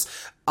rules.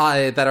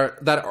 That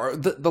are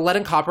the lead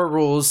and copper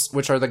rules,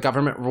 which are the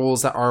government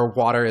rules that our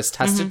water is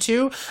tested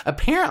to.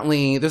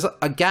 Apparently, there's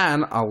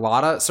again a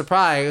lot of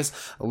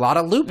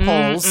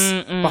loopholes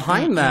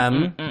behind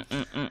them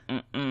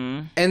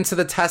into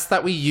the test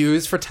that we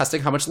use for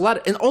testing how much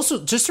lead. And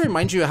also, just to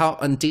remind you how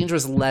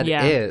dangerous lead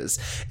is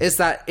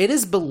that it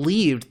is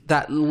believed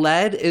that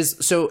lead is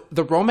so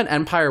the Roman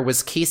Empire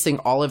was casing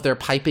all of their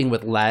piping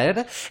with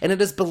lead, and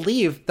it is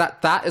believed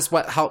that that is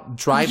what helped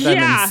drive them.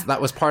 And that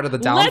was part of the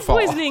downfall.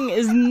 Lead poisoning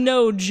is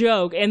no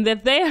joke, and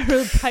that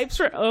their pipes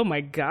were, oh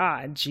my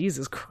God,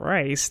 Jesus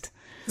Christ,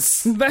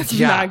 that's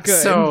not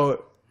good.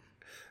 So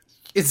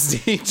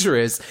it's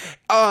dangerous.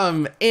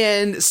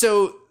 And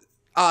so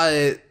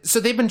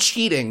they've been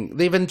cheating.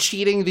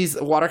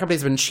 These water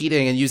companies have been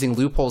cheating and using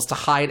loopholes to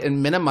hide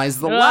and minimize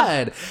the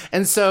lead.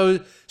 And so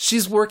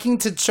she's working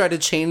to try to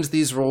change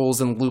these rules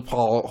and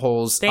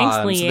loopholes. Thanks,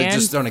 so they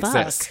just don't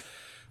exist,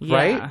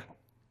 right?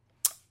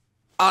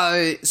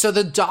 So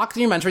the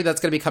documentary that's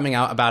going to be coming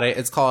out about it,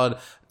 it's called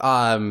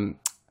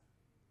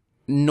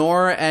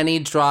Nor Any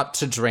Drop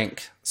to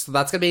Drink. So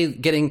that's going to be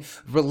getting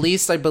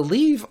released, I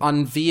believe,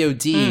 on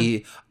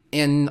VOD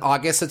in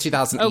August of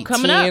 2018. Oh,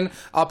 coming up.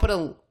 I'll put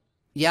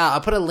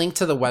a link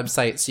to the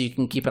website so you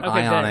can keep an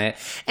eye on it.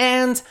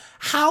 And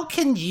how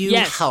can you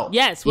help?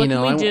 Yes, what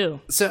can we do?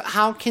 So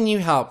how can you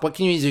help? What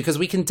can you do? Because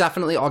we can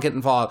definitely all get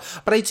involved.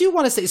 But I do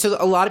want to say, so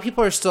a lot of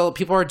people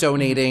are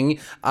donating.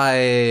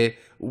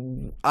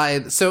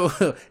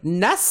 So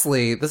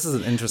Nestle, this is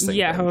an interesting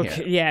thing okay.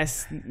 Here.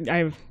 Yes.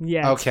 Okay.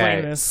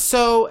 Explain this.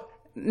 So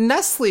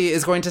Nestle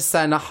is going to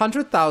send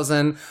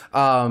 100,000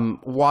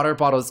 water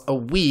bottles a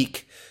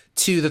week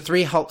to the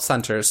 3 help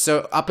centers,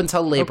 so up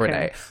until Labor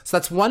Day. So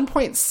that's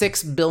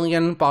 1.6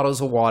 billion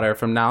bottles of water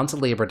from now until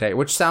Labor Day,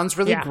 which sounds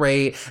really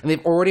great. And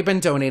they've already been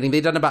donating.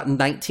 They've done about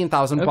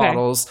 19,000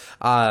 bottles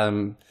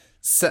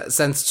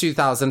since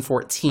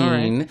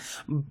 2014. Right.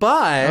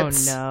 But... oh,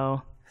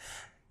 no.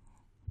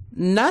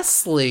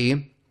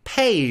 Nestle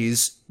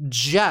pays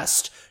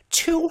just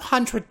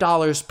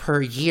 $200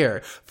 per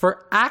year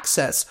for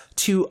access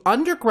to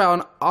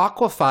underground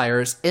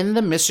aquifers in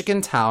the Michigan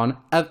town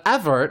of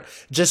Everett,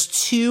 just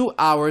 2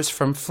 hours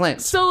from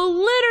Flint. So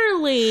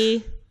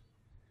literally,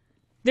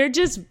 they're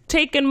just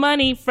taking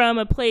money from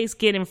a place,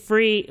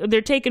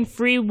 they're taking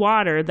free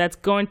water that's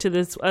going to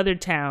this other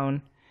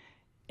town,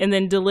 and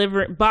then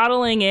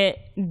bottling it,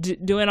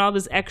 doing all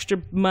this extra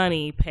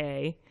money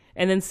pay,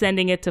 and then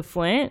sending it to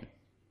Flint.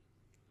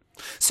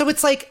 So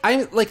it's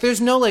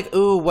there's no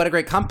ooh, what a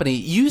great company.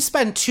 You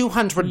spend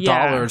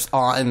 $200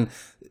 on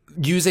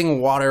using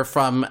water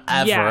from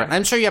Everett. Yeah.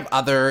 I'm sure you have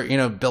other,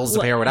 bills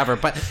to pay or whatever,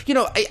 but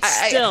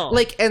still.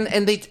 And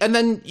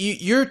then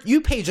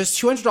you pay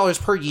just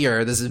 $200 per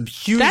year. This is a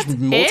huge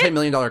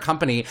multi-million-dollar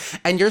company,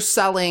 and you're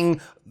selling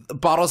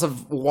bottles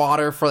of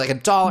water for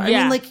 $1.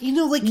 Yeah. I mean,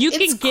 you can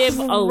give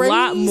crazy. a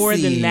lot more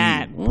than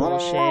that.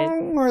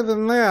 Bullshit. More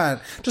than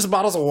that. Just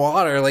bottles of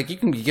water. You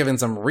can be given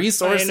some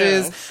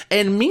resources.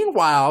 And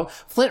meanwhile,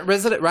 Flint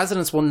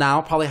residents will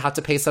now probably have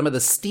to pay some of the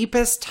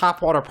steepest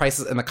tap water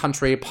prices in the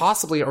country,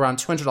 possibly around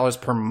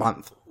 $200 per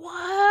month.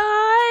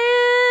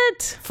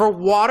 What? For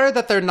water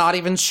that they're not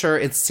even sure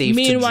it's safe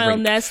to drink. Meanwhile,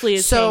 Nestle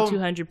is paying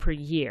 $200 per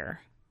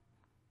year.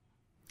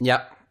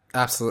 Yep.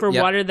 Absolutely.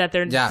 For water that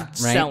they're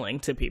selling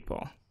to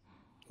people.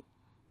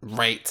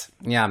 Right.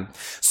 Yeah.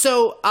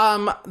 So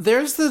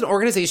there's the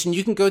organization.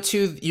 You can go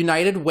to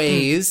United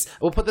Ways.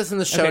 We'll put this in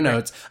the show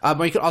notes.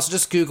 Or you can also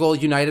just Google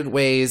United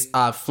Ways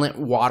Flint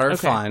Water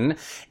Fund.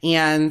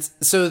 And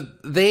so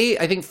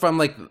I think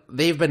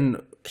they've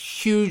been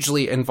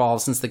hugely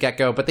involved since the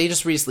get-go, but they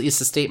just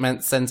released a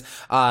statement since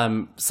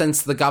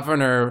the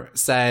governor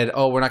said,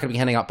 oh, we're not going to be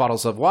handing out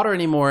bottles of water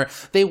anymore.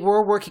 They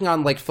were working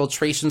on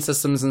filtration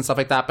systems and stuff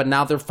like that, but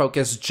now they're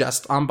focused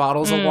just on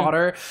bottles of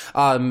water.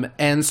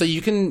 And so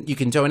you can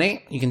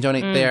donate. You can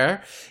donate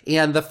there.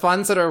 And the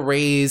funds that are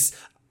raised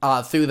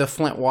through the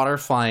Flint Water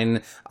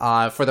Fund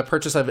for the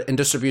purchase of and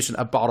distribution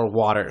of bottled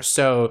water.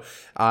 So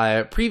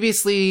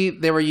previously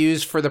they were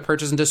used for the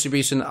purchase and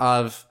distribution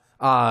of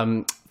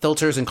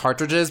filters and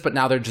cartridges, but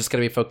now they're just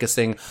going to be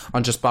focusing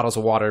on just bottles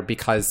of water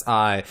because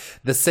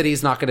the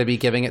city's not going to be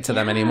giving it to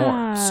them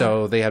anymore.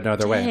 So they have no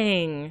other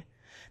way.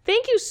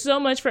 Thank you so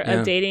much for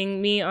updating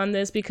me on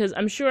this, because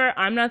I'm sure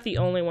I'm not the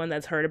only one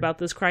that's heard about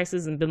this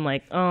crisis and been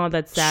like, oh,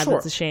 that's sad,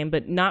 that's a shame,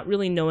 but not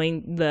really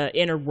knowing the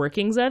inner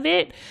workings of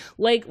it.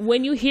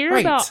 When you hear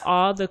about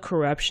all the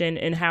corruption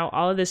and how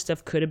all of this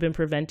stuff could have been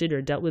prevented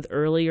or dealt with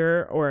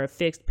earlier or a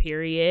fixed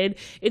period,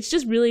 it's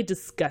just really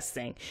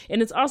disgusting.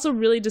 And it's also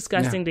really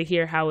disgusting to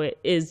hear how it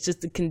is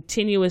just a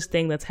continuous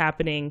thing that's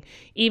happening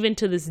even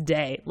to this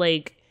day.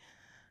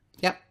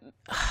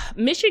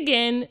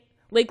 Michigan...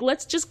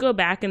 let's just go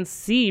back and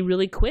see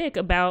really quick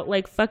about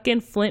fucking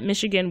Flint,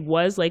 Michigan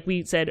was, like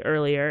we said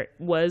earlier,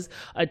 was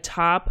a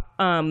top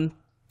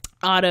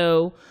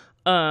auto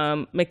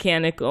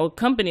mechanical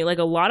company. Like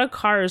a lot of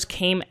cars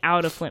came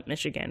out of Flint,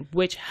 Michigan,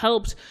 which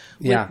helped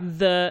with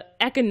the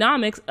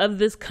economics of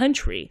this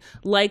country.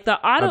 Like the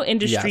auto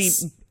industry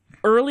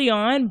early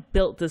on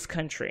built this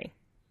country.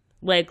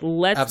 Like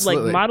like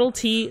Model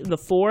T, the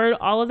Ford,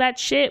 all of that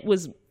shit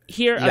was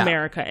here,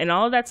 America, and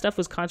all of that stuff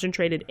was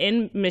concentrated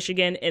in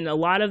Michigan, and a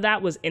lot of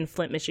that was in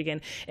Flint,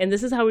 Michigan. And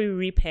this is how we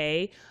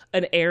repay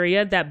an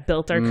area that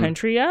built our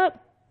country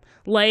up.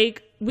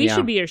 Like, we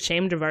should be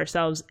ashamed of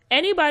ourselves.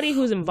 Anybody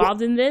who's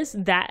involved in this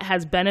that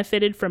has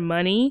benefited from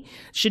money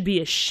should be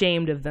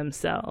ashamed of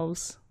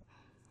themselves.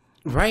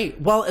 Right.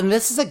 Well, and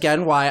this is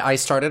again why I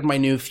started my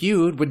new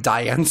feud with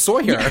Diane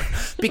Sawyer,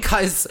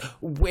 because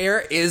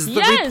where is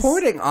the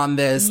reporting on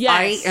this?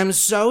 I am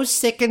so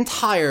sick and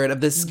tired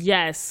of this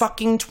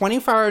fucking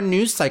 24-hour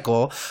news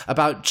cycle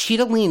about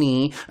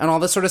Cittadini and all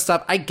this sort of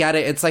stuff. I get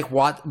it. It's like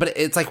but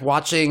it's like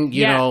watching,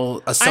 you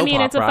know, a soap opera. I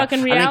mean, it's a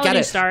fucking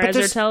reality star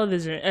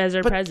as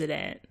our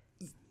president.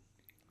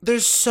 But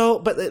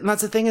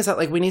that's the thing is that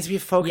like we need to be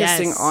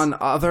focusing on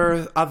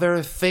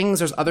other things.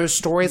 There's other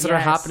stories that are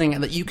happening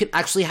and that you can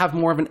actually have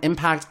more of an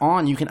impact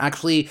on. You can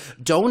actually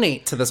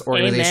donate to this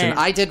organization.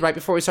 I did right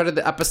before we started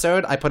the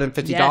episode. I put in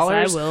 $50.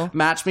 I will.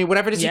 Match me,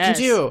 whatever it is you can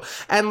do.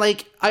 And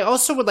like, I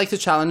also would like to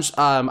challenge,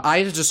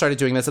 I just started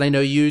doing this and I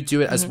know you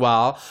do it as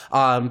well.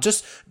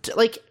 Just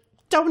like,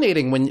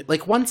 donating when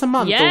like once a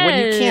month or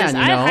when you can, you know?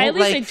 I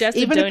highly suggest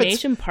a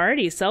donation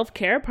party,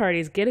 self-care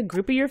parties. Get a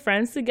group of your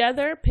friends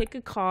together, pick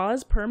a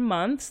cause per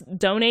month,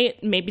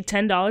 donate maybe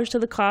 $10 to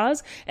the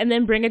cause, and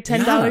then bring a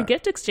 $10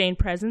 gift exchange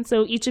present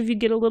so each of you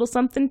get a little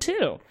something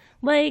too.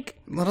 Like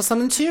little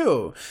something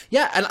too.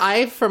 Yeah, and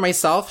I for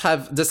myself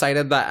have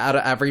decided that out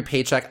of every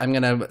paycheck I'm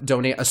going to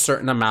donate a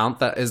certain amount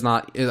that is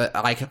not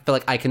I feel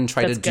like I can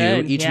try to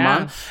do each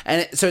month.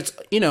 And so it's,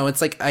 you know,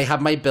 it's like I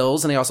have my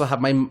bills and I also have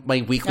my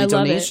weekly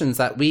donations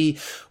that we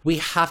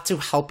have to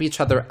help each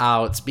other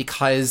out,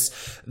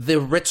 because the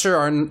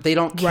richer they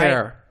don't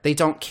care. Right. They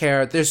don't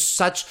care. There's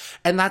such,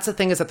 and that's the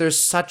thing is that there's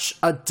such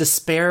a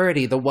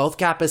disparity. The wealth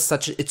gap is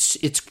such,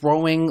 it's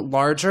growing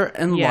larger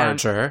and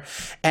larger.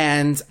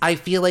 And I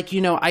feel like, you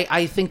know,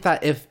 I think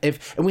that if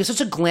and we have such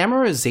a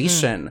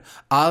glamorization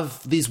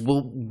of these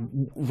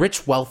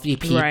rich, wealthy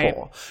people. Right.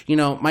 You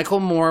know, Michael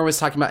Moore was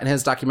talking about in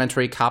his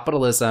documentary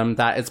Capitalism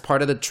that it's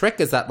part of the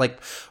trick is that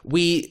like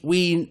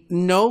we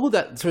know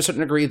that to a certain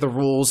degree the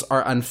rules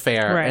are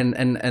unfair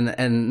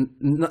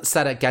and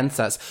set against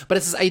us. But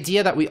it's this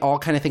idea that we all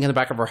kind of think in the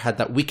back of our head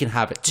that we can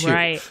have it too.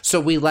 Right. So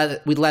we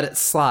let it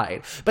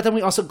slide. But then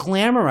we also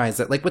glamorize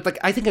it. Like with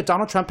I think if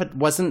Donald Trump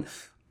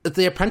if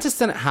The Apprentice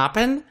didn't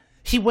happen,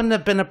 he wouldn't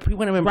have been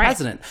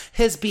president.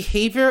 His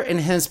behavior and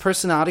his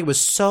personality was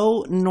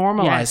so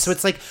normalized. Yes. So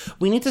it's like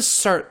we need to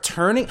start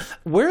turning.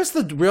 Where's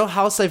the Real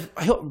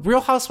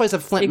Housewives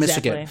of Flint,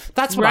 Michigan?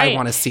 That's what I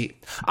want to see.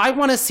 I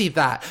want to see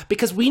that,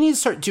 because we need to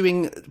start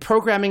doing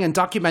programming and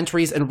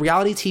documentaries and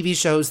reality TV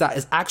shows that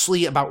is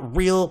actually about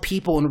real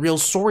people and real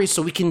stories,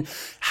 so we can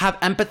have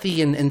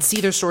empathy and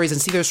see their stories and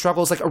see their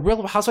struggles. Like a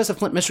Real Housewives of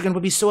Flint, Michigan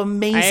would be so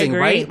amazing,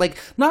 right? Like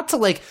not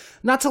trying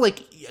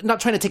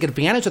to take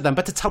advantage of them,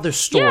 but to tell their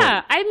story.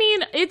 Yeah, I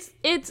mean,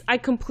 I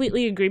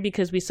completely agree,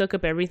 because we soak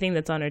up everything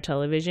that's on our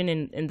television,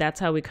 and that's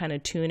how we kind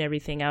of tune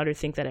everything out or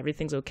think that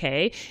everything's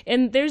okay.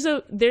 And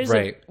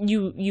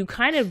you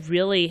kind of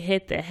really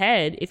hit the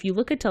head. If you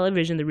look at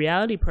television, the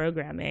reality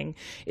programming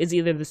is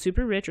either the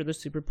super rich or the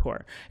super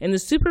poor. And the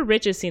super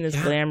rich is seen as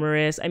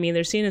glamorous. I mean,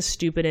 they're seen as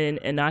stupid and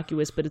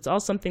innocuous, but it's all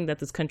something that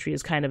this country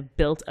has kind of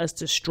built us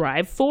to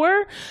strive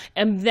for.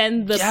 And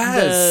then the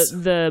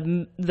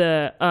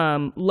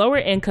lower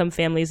income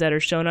families that are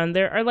shown on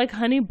there are like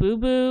Honey Boo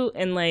Boo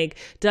and like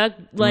Duck,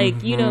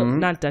 like, you know,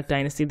 not Duck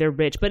Dynasty, they're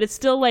rich, but it's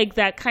still like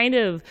that kind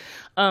of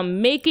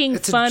making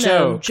fun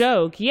of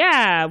joke.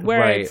 Yeah,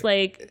 where it's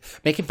like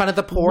making fun of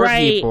the poor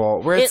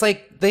people, where it's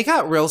like they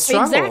got real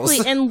struggles.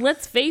 Exactly. And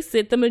let's face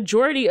it, the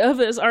majority of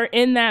us are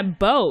in that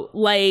boat.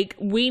 Like,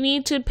 we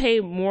need to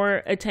pay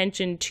more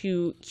attention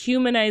to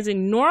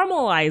humanizing,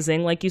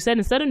 normalizing, like you said,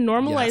 instead of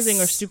normalizing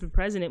our stupid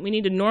president, we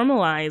need to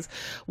normalize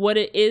what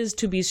it is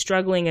to be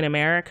struggling in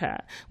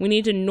America. We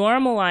need to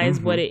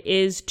normalize what it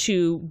is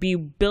to be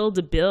build,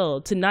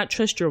 to not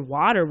trust your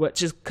water,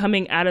 which is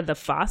coming out of the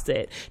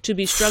faucet, to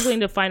be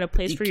struggling to find a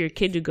place for your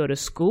kid to go to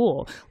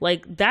school.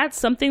 Like, that's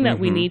something that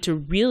we need to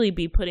really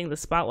be putting the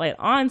spotlight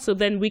on, so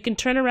then we can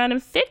turn around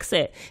and fix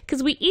it.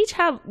 Because we each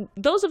have,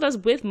 those of us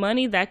with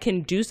money that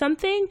can do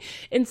something,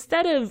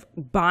 instead of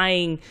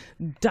buying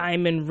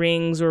diamond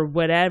rings or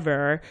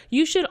whatever,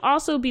 you should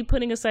also be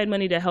putting aside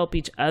money to help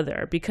each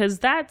other, because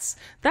that's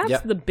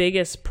the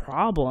biggest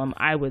problem,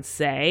 I would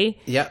say,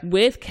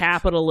 with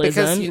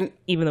capitalism,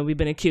 even though we've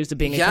been accused of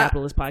being a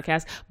capitalist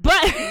podcast.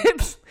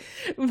 But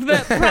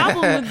the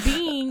problem with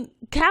being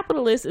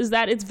capitalist is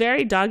that it's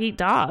very dog eat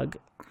dog,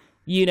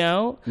 you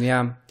know?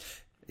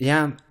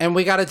 Yeah, and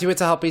we got to do it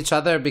to help each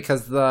other,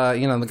 because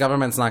the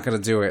government's not going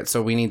to do it.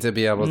 So we need to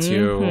be able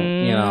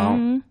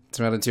to,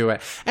 I'm gonna do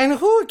it. And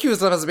who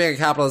accused of us of being a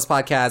capitalist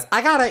podcast?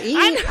 I gotta eat.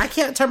 I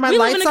can't turn my lights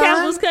on. We live in a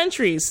capitalist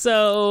country,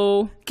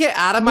 so get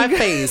out of my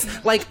face.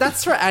 Like,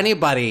 that's for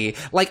anybody.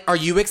 Like, are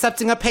you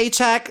accepting a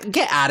paycheck?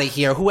 Get out of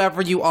here.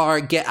 Whoever you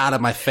are, get out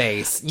of my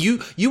face.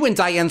 You and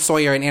Diane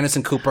Sawyer and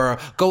Anderson Cooper,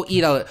 go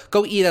eat a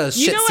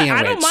shit sandwich.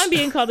 I don't mind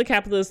being called a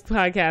capitalist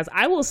podcast.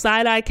 I will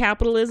side-eye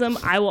capitalism.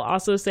 I will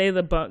also say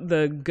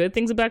the good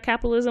things about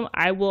capitalism.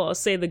 I will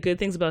say the good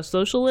things about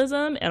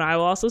socialism, and I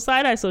will also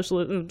side-eye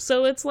socialism.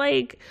 So it's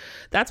like,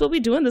 that's what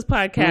we do in this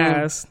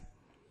podcast.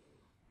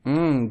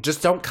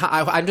 Just don't come.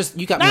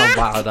 You got me all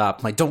wild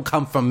up. Like, don't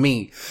come from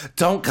me.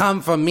 Don't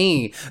come from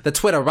me. The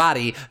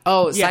Twitterati.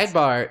 Oh, yes.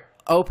 Sidebar.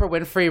 Oprah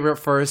Winfrey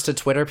refers to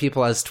Twitter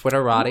people as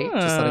Twitterati.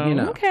 Just letting you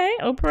know. Okay,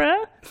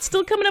 Oprah.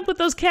 Still coming up with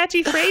those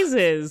catchy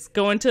phrases.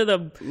 Going to the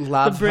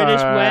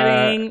British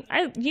wedding.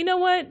 You know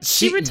what?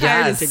 She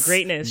retired into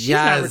greatness. She's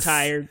not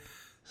retired.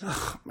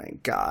 Oh my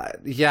God.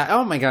 Yeah.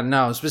 Oh my God.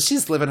 No. But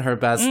she's living her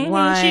best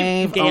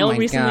life. Gail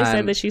recently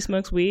said that she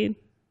smokes weed.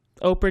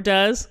 Oprah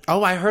does.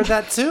 Oh, I heard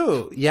that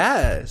too.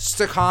 Yeah. Just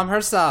to calm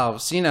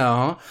herself. You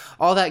know,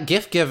 all that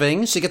gift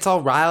giving. She gets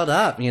all riled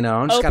up, you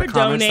know. And she's got to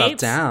calm herself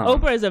down.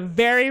 Oprah is a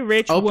very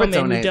rich woman who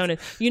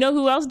donates. You know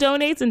who else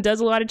donates and does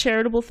a lot of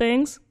charitable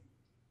things?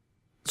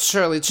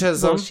 Shirley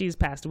Chisholm. Well, she's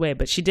passed away,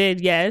 but she did,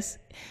 yes.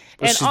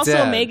 And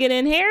also Meghan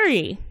and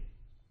Harry.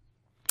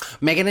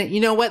 Meghan,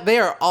 you know what? They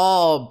are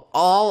all,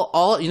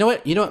 you know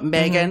what?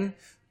 Meghan,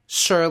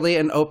 Shirley,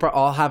 and Oprah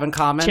all have in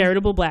common?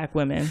 Charitable black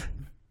women.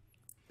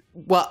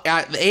 Well,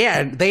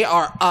 and they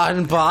are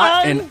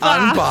unbought and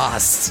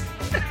unbossed.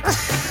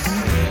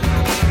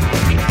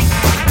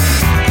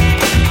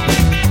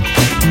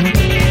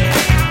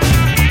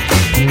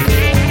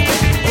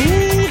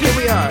 Ooh, here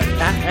we are.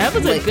 That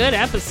was a good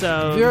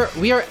episode.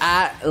 We are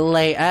at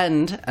lay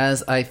end,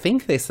 as I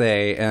think they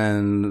say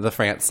in the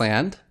France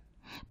land.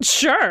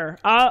 Sure.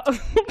 I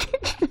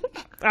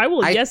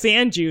will yes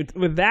and you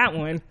with that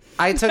one.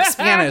 I took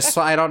Spanish,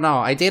 so I don't know.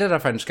 I dated a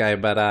French guy,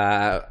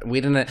 but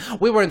we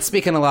weren't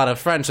speaking a lot of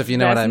French, if you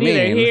know what I mean.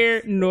 Neither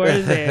here nor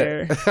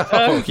there.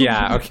 Oh,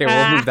 yeah. Okay,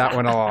 we'll move that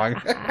one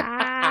along.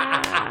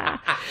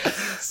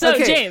 So,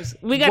 okay. James,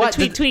 we got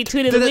a tweet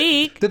of the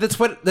week. Did the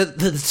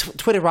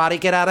Twitterati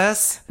get at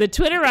us? The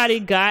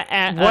Twitterati got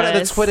at us. What are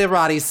the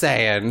Twitterati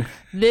saying?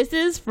 This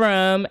is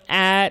from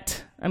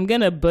I'm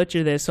going to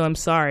butcher this, so I'm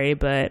sorry,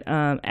 but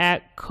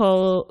at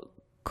Coliadro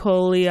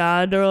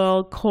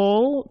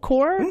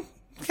Core.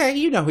 Okay,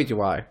 you know who you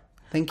are.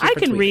 Thank you. I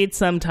can read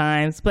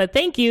sometimes, but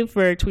thank you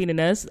for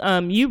tweeting us.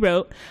 You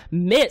wrote,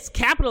 missed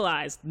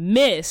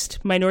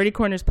Minority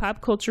Corner's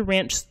pop culture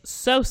rant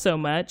so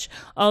much.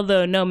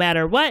 Although no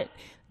matter what,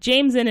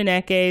 James and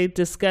Aneke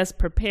discuss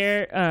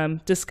prepare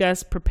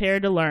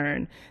to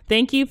learn.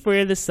 Thank you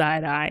for the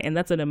side eye, and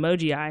that's an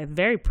emoji eye.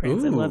 Very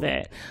Prince. Ooh, I love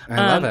it.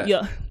 I love it.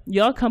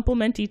 Y'all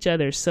compliment each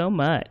other so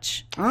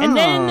much, and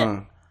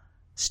then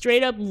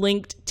straight up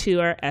linked to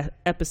our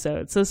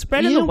episode. So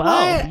spreading the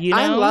wealth. You know,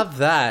 I love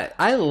that.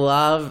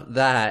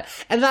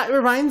 And that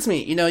reminds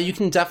me, you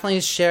can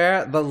definitely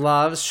share the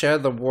love, share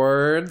the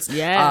words.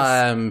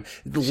 Yes.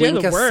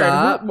 Link us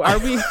up. Are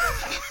we?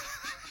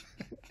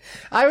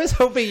 I was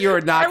hoping you were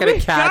not going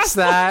to catch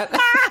that. Of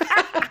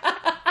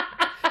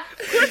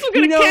course we're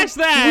going to catch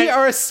that. We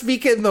are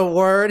speaking the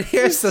word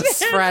here, so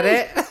spread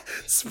it.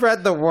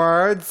 Spread the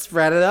word.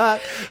 Spread it up.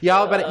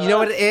 Y'all, but you know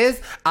what it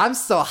is? I'm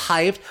so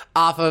hyped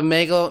off of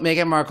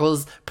Meghan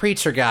Markle's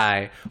preacher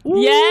guy. Ooh,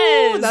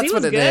 yes. That's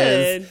what it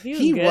is.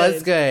 He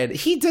was good.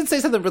 He did say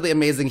something really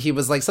amazing. He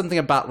was like something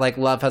about like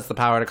love has the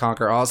power to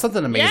conquer all.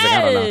 Something amazing. Yes.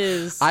 I don't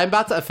know. I'm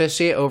about to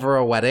officiate over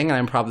a wedding and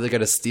I'm probably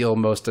going to steal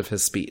most of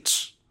his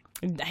speech.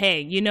 Hey,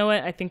 you know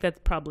what? I think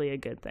that's probably a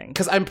good thing.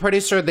 Because I'm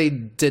pretty sure they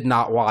did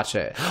not watch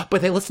it.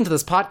 But they listened to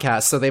this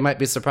podcast, so they might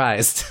be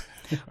surprised.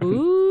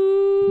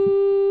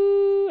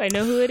 Ooh, I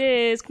know who it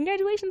is.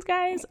 Congratulations,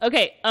 guys.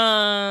 Okay,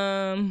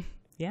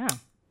 yeah.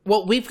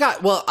 Well, we've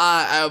also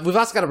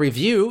got a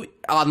review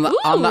on the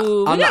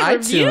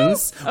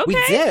iTunes. Okay. We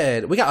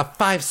did. We got a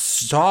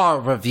 5-star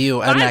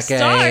review. 5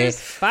 stars.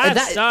 5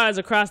 stars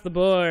across the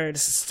board.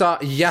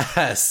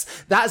 Yes,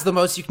 that is the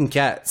most you can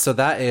get. So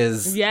that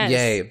is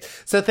yay.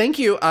 So thank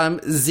you.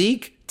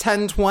 Zeke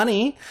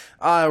 1020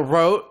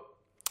 wrote,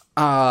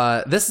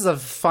 "This is a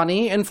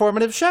funny,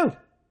 informative show."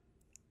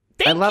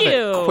 Thank I love you.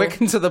 it. Quick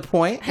and to the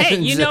point. Hey,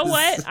 you know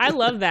what? I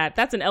love that.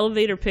 That's an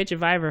elevator pitch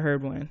if I ever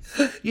heard one.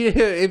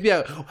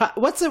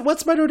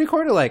 What's Minority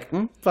Corner like?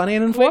 Funny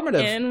and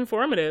informative. Quick and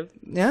informative.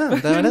 Yeah,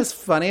 that is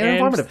funny and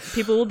informative.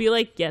 People will be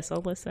like, yes,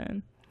 I'll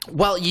listen.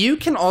 Well, you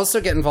can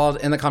also get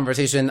involved in the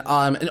conversation.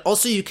 And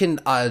also you can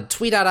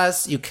tweet at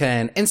us. You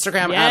can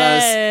Instagram at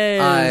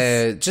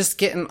us. Just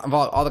get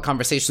involved in all the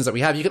conversations that we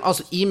have. You can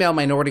also email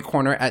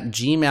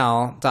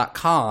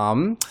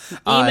minoritycorner@gmail.com.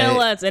 Email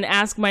us and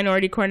ask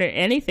Minority Corner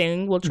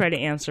anything. We'll try to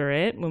answer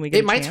it when we get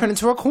It might turn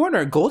into a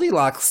corner.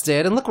 Goldilocks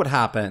did, and look what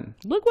happened.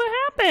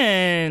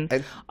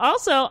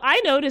 Also,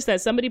 I noticed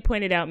that somebody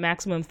pointed out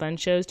Maximum Fun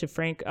shows to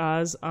Frank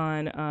Oz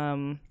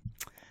on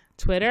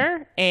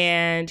Twitter,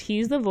 and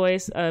he's the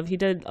voice of, he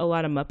did a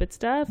lot of Muppet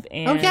stuff.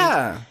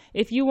 And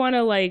if you want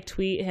to like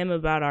tweet him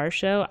about our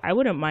show, I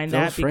wouldn't mind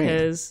that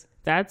because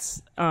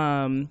that's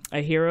a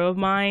hero of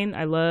mine.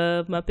 I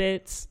love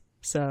Muppets.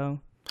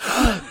 So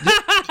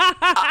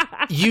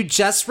you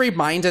just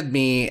reminded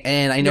me,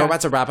 and I know we're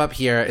about to wrap up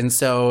here, and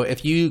so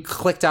if you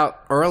clicked out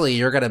early,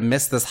 you're gonna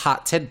miss this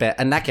hot tidbit.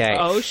 Aneke.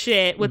 Oh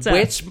shit, what's up?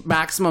 Which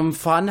Maximum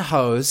Fun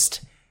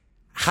host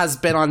has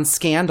been on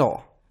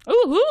Scandal?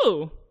 Ooh,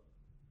 who?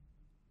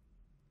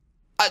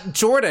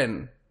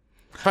 Jordan.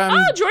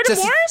 Jordan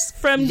Morris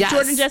from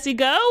Jordan Jesse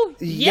Go?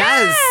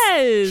 Yes.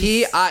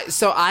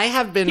 So I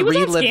have been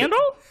reliving. On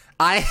Scandal?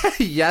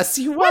 Yes,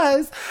 he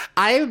was.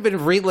 I have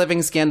been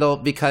reliving Scandal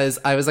because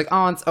I was like,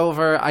 oh, it's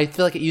over. I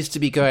feel like it used to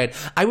be good.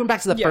 I went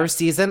back to the first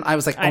season. I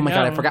was like, oh my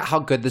God, I forgot how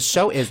good this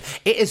show is.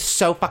 It is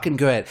so fucking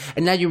good.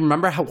 And now you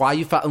remember why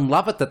you fell in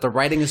love with it. The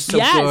writing is so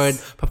good.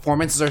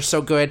 Performances are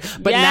so good.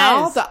 But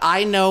now that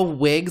I know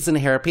wigs and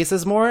hair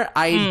pieces more,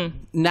 I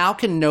now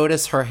can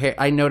notice her hair.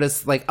 I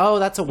notice like, oh,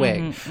 that's a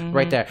wig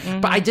right there.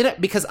 But I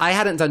didn't because I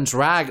hadn't done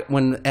drag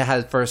when it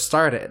had first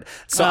started.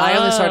 So I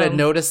only started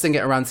noticing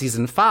it around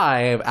season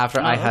 5 after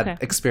I had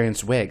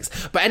experienced wigs.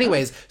 But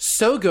anyways,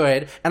 so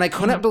good. And I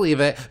couldn't believe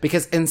it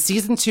because in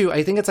season 2,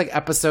 I think it's like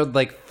episode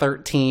like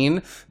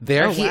 13,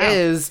 there he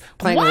is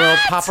playing a little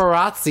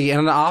paparazzi in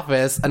an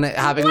office and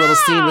having a little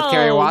scene with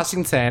Kerry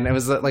Washington. It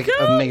was like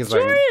amazing.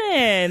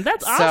 Jordan!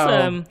 That's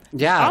awesome.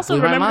 Yeah. Also,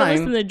 remember to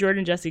listen to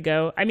Jordan Jesse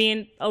Go. I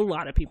mean, a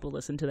lot of people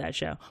listen to that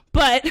show.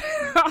 But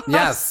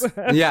yes.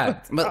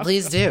 Yeah. But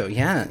please do.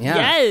 Yeah.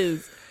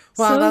 Yes.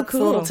 Well, so that's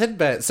cool. a little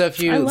tidbit. So if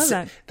you, I love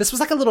that. This was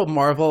like a little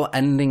Marvel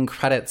ending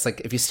credits.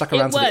 Like if you stuck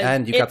around to the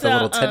end, you got the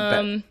little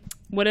tidbit.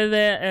 What are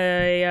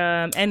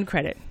the end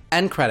credit?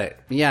 End credit,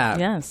 yeah.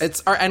 Yes.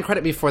 It's our end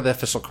credit before the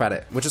official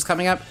credit, which is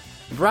coming up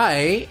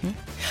right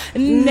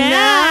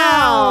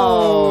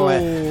now.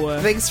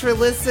 Thanks for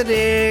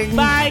listening.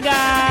 Bye,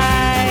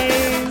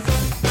 guys.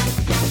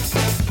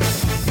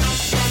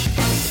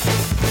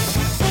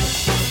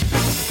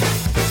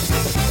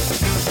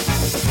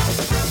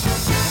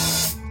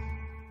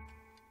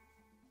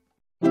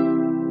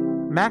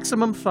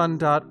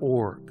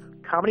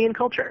 MaximumFun.org. Comedy and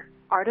culture.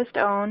 Artist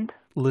owned.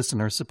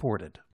 Listener supported.